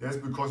area. Yes,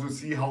 because you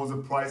see how the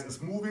price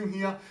is moving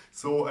here.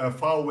 So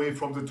far away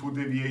from the 2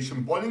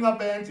 deviation Bollinger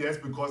Band. Yes,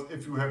 because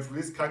if you have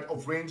this kind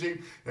of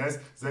ranging, yes,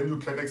 then you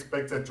can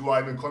expect that you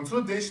are in a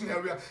consolidation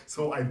area.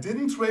 So I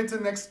didn't trade the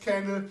next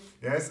candle.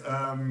 Yes,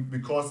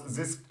 because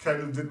this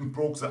candle didn't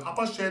broke the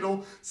upper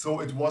shadow.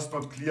 So it was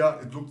not clear.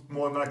 It looked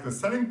more like a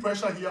selling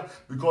pressure here,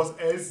 because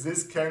else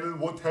this candle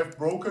would have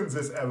broken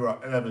this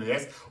level.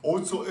 Yes,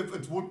 also if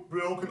it would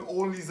broken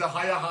only the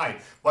higher high,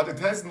 but it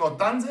has not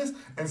done this,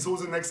 and so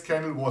the next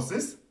candle was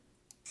this.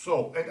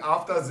 So, and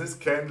after this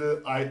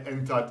candle I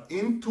entered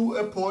into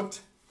a put,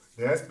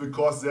 yes,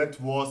 because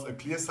that was a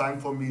clear sign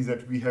for me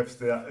that we have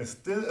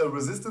still a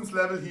resistance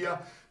level here,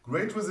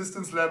 great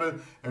resistance level,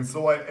 and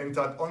so I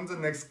entered on the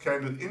next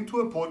candle into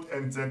a put,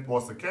 and that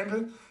was the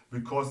candle.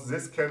 Because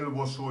this candle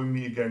was showing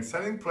me again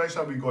selling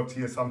pressure. We got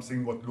here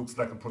something what looks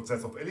like a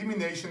process of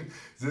elimination.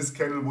 This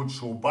candle would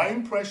show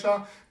buying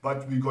pressure,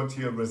 but we got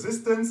here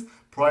resistance.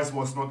 Price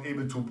was not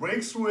able to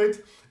break through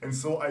it, and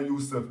so I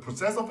used the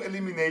process of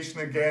elimination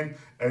again,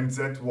 and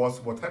that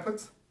was what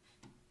happened.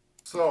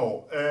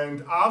 So,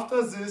 and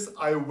after this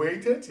I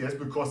waited, yes,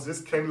 because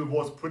this candle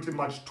was pretty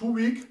much too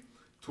weak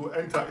to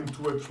enter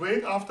into a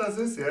trade after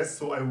this, yes,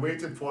 so I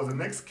waited for the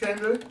next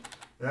candle,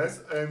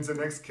 yes, and the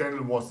next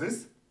candle was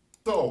this.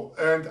 So,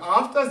 and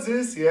after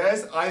this,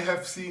 yes, I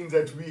have seen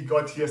that we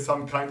got here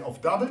some kind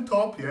of double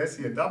top, yes,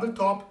 here double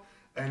top,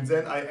 and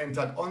then I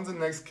entered on the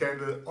next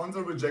candle on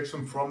the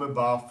rejection from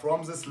above,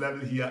 from this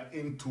level here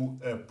into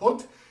a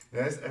put,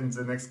 yes, and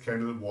the next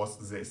candle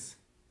was this.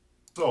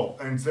 So,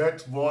 and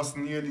that was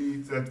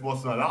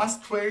the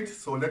last trade.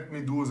 So let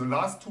me do the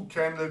last 2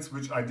 candles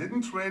which I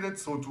didn't trade it,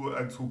 so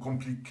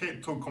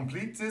to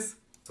complete this.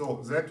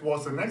 So that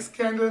was the next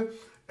candle.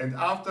 And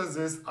after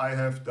this, I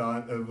have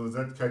done,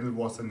 that candle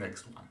was the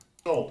next one.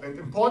 So, and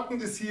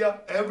important is here,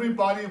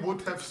 everybody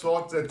would have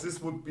thought that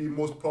this would be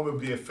most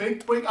probably a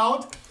fake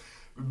breakout.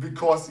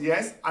 Because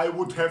yes, I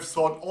would have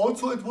thought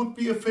also it would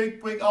be a fake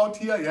breakout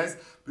here, yes,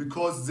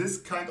 because this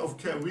kind of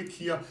wick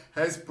here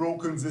has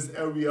broken this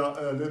area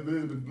a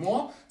little bit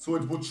more, so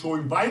it would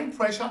show buying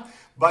pressure.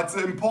 But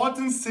the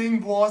important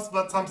thing was,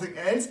 but something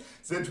else,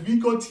 that we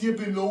got here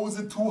below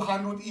the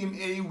 200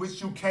 EMA, which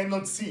you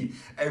cannot see,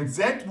 and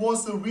that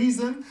was the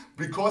reason,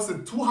 because the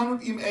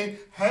 200 EMA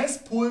has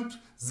pulled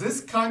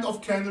this kind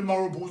of candle,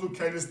 Marubozu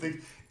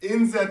candlestick,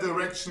 in that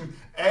direction,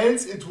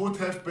 else it would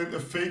have been a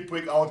fake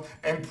breakout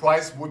and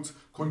price would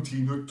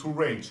continue to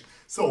range.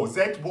 So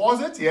that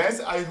was it. Yes,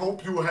 I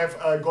hope you have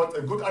got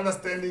a good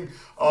understanding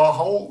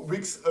how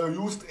wicks are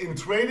used in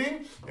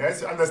trading.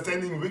 Yes,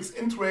 understanding wicks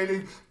in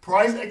trading,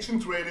 price action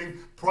trading,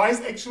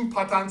 price action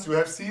patterns. You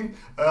have seen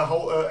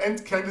how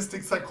and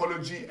candlestick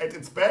psychology at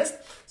its best.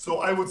 So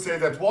I would say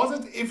that was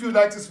it. If you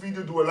like this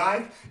video, do a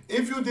like.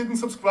 If you didn't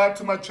subscribe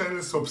to my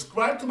channel,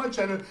 subscribe to my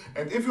channel.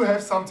 And if you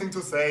have something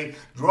to say,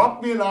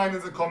 drop me a line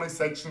in the comment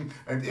section.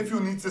 And if you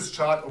need this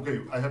chart,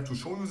 okay, I have to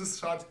show you this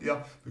chart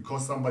here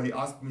because somebody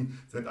asked me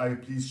that I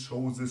please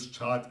show this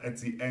chart at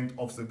the end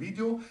of the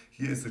video.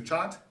 Here is the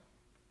chart.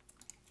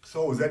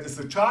 So that is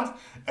the chart,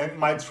 and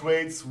my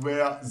trades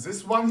were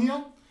this one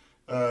here,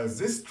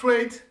 this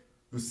trade.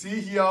 You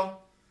see here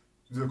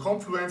the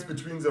confluence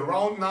between the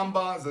round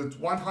number, the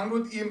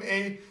 100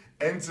 EMA,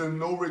 and the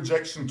no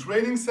rejection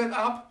trading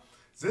setup.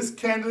 This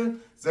candle,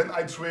 then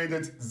I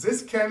traded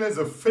this candle,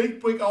 the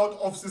fake breakout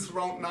of this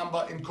round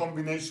number in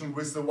combination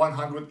with the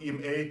 100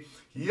 EMA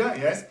here,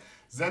 yes.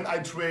 Then I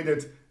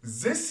traded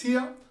this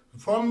here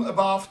from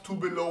above to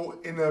below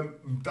in a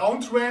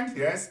downtrend,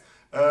 yes.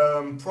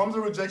 From the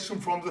rejection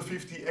from the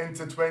 50 and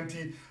the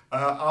 20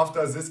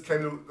 after this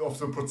candle of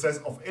the process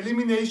of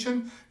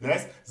elimination.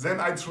 Yes, then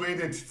I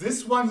traded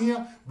this one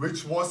here,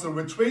 which was a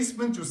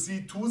retracement, you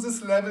see, to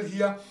this level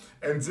here,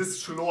 and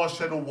this lower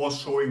shadow was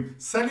showing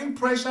selling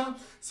pressure.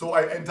 So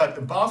I entered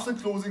above the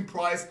closing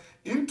price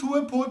into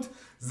a put.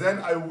 Then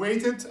I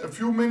waited a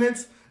few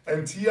minutes,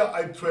 and here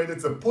I traded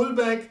the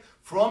pullback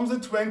from the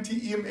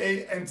 20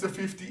 EMA and the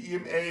 50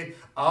 EMA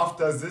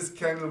after this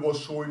candle was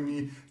showing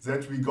me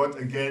that we got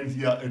again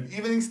here an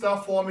evening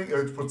star forming,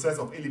 a process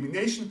of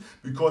elimination,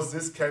 because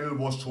this candle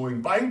was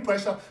showing buying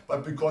pressure,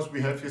 but because we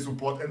have here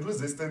support and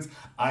resistance,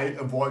 I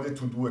avoided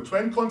to do a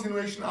trend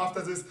continuation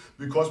after this,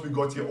 because we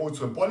got here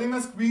also a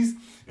Bollinger squeeze.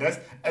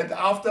 Yes, and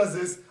after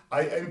this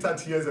I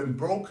entered here and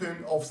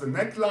broken off the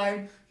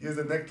neckline. Here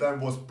the neckline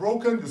was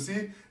broken, you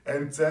see,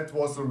 and that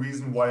was the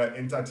reason why I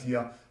entered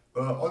here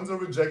on the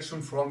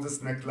rejection from this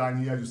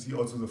neckline here. You see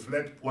also the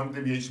flat one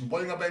deviation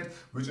Bollinger Band,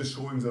 which is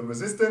showing the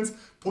resistance,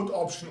 put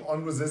option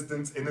on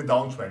resistance in a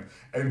downtrend.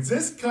 And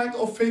this kind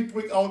of fake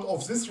breakout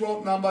of this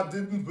round number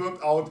didn't work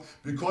out,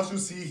 because you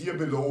see here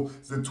below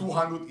the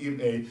 200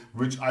 EMA,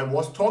 which I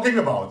was talking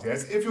about.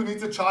 Yes, if you need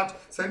the chart,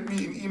 send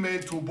me an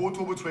email to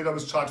boturbotrader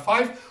with chart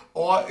 5,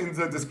 or in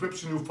the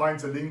description you find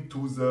the link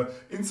to the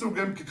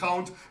Instagram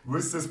account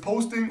with this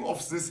posting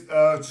of this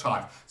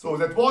chart. So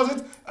that was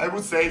it. I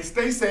would say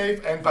stay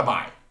safe and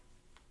bye-bye.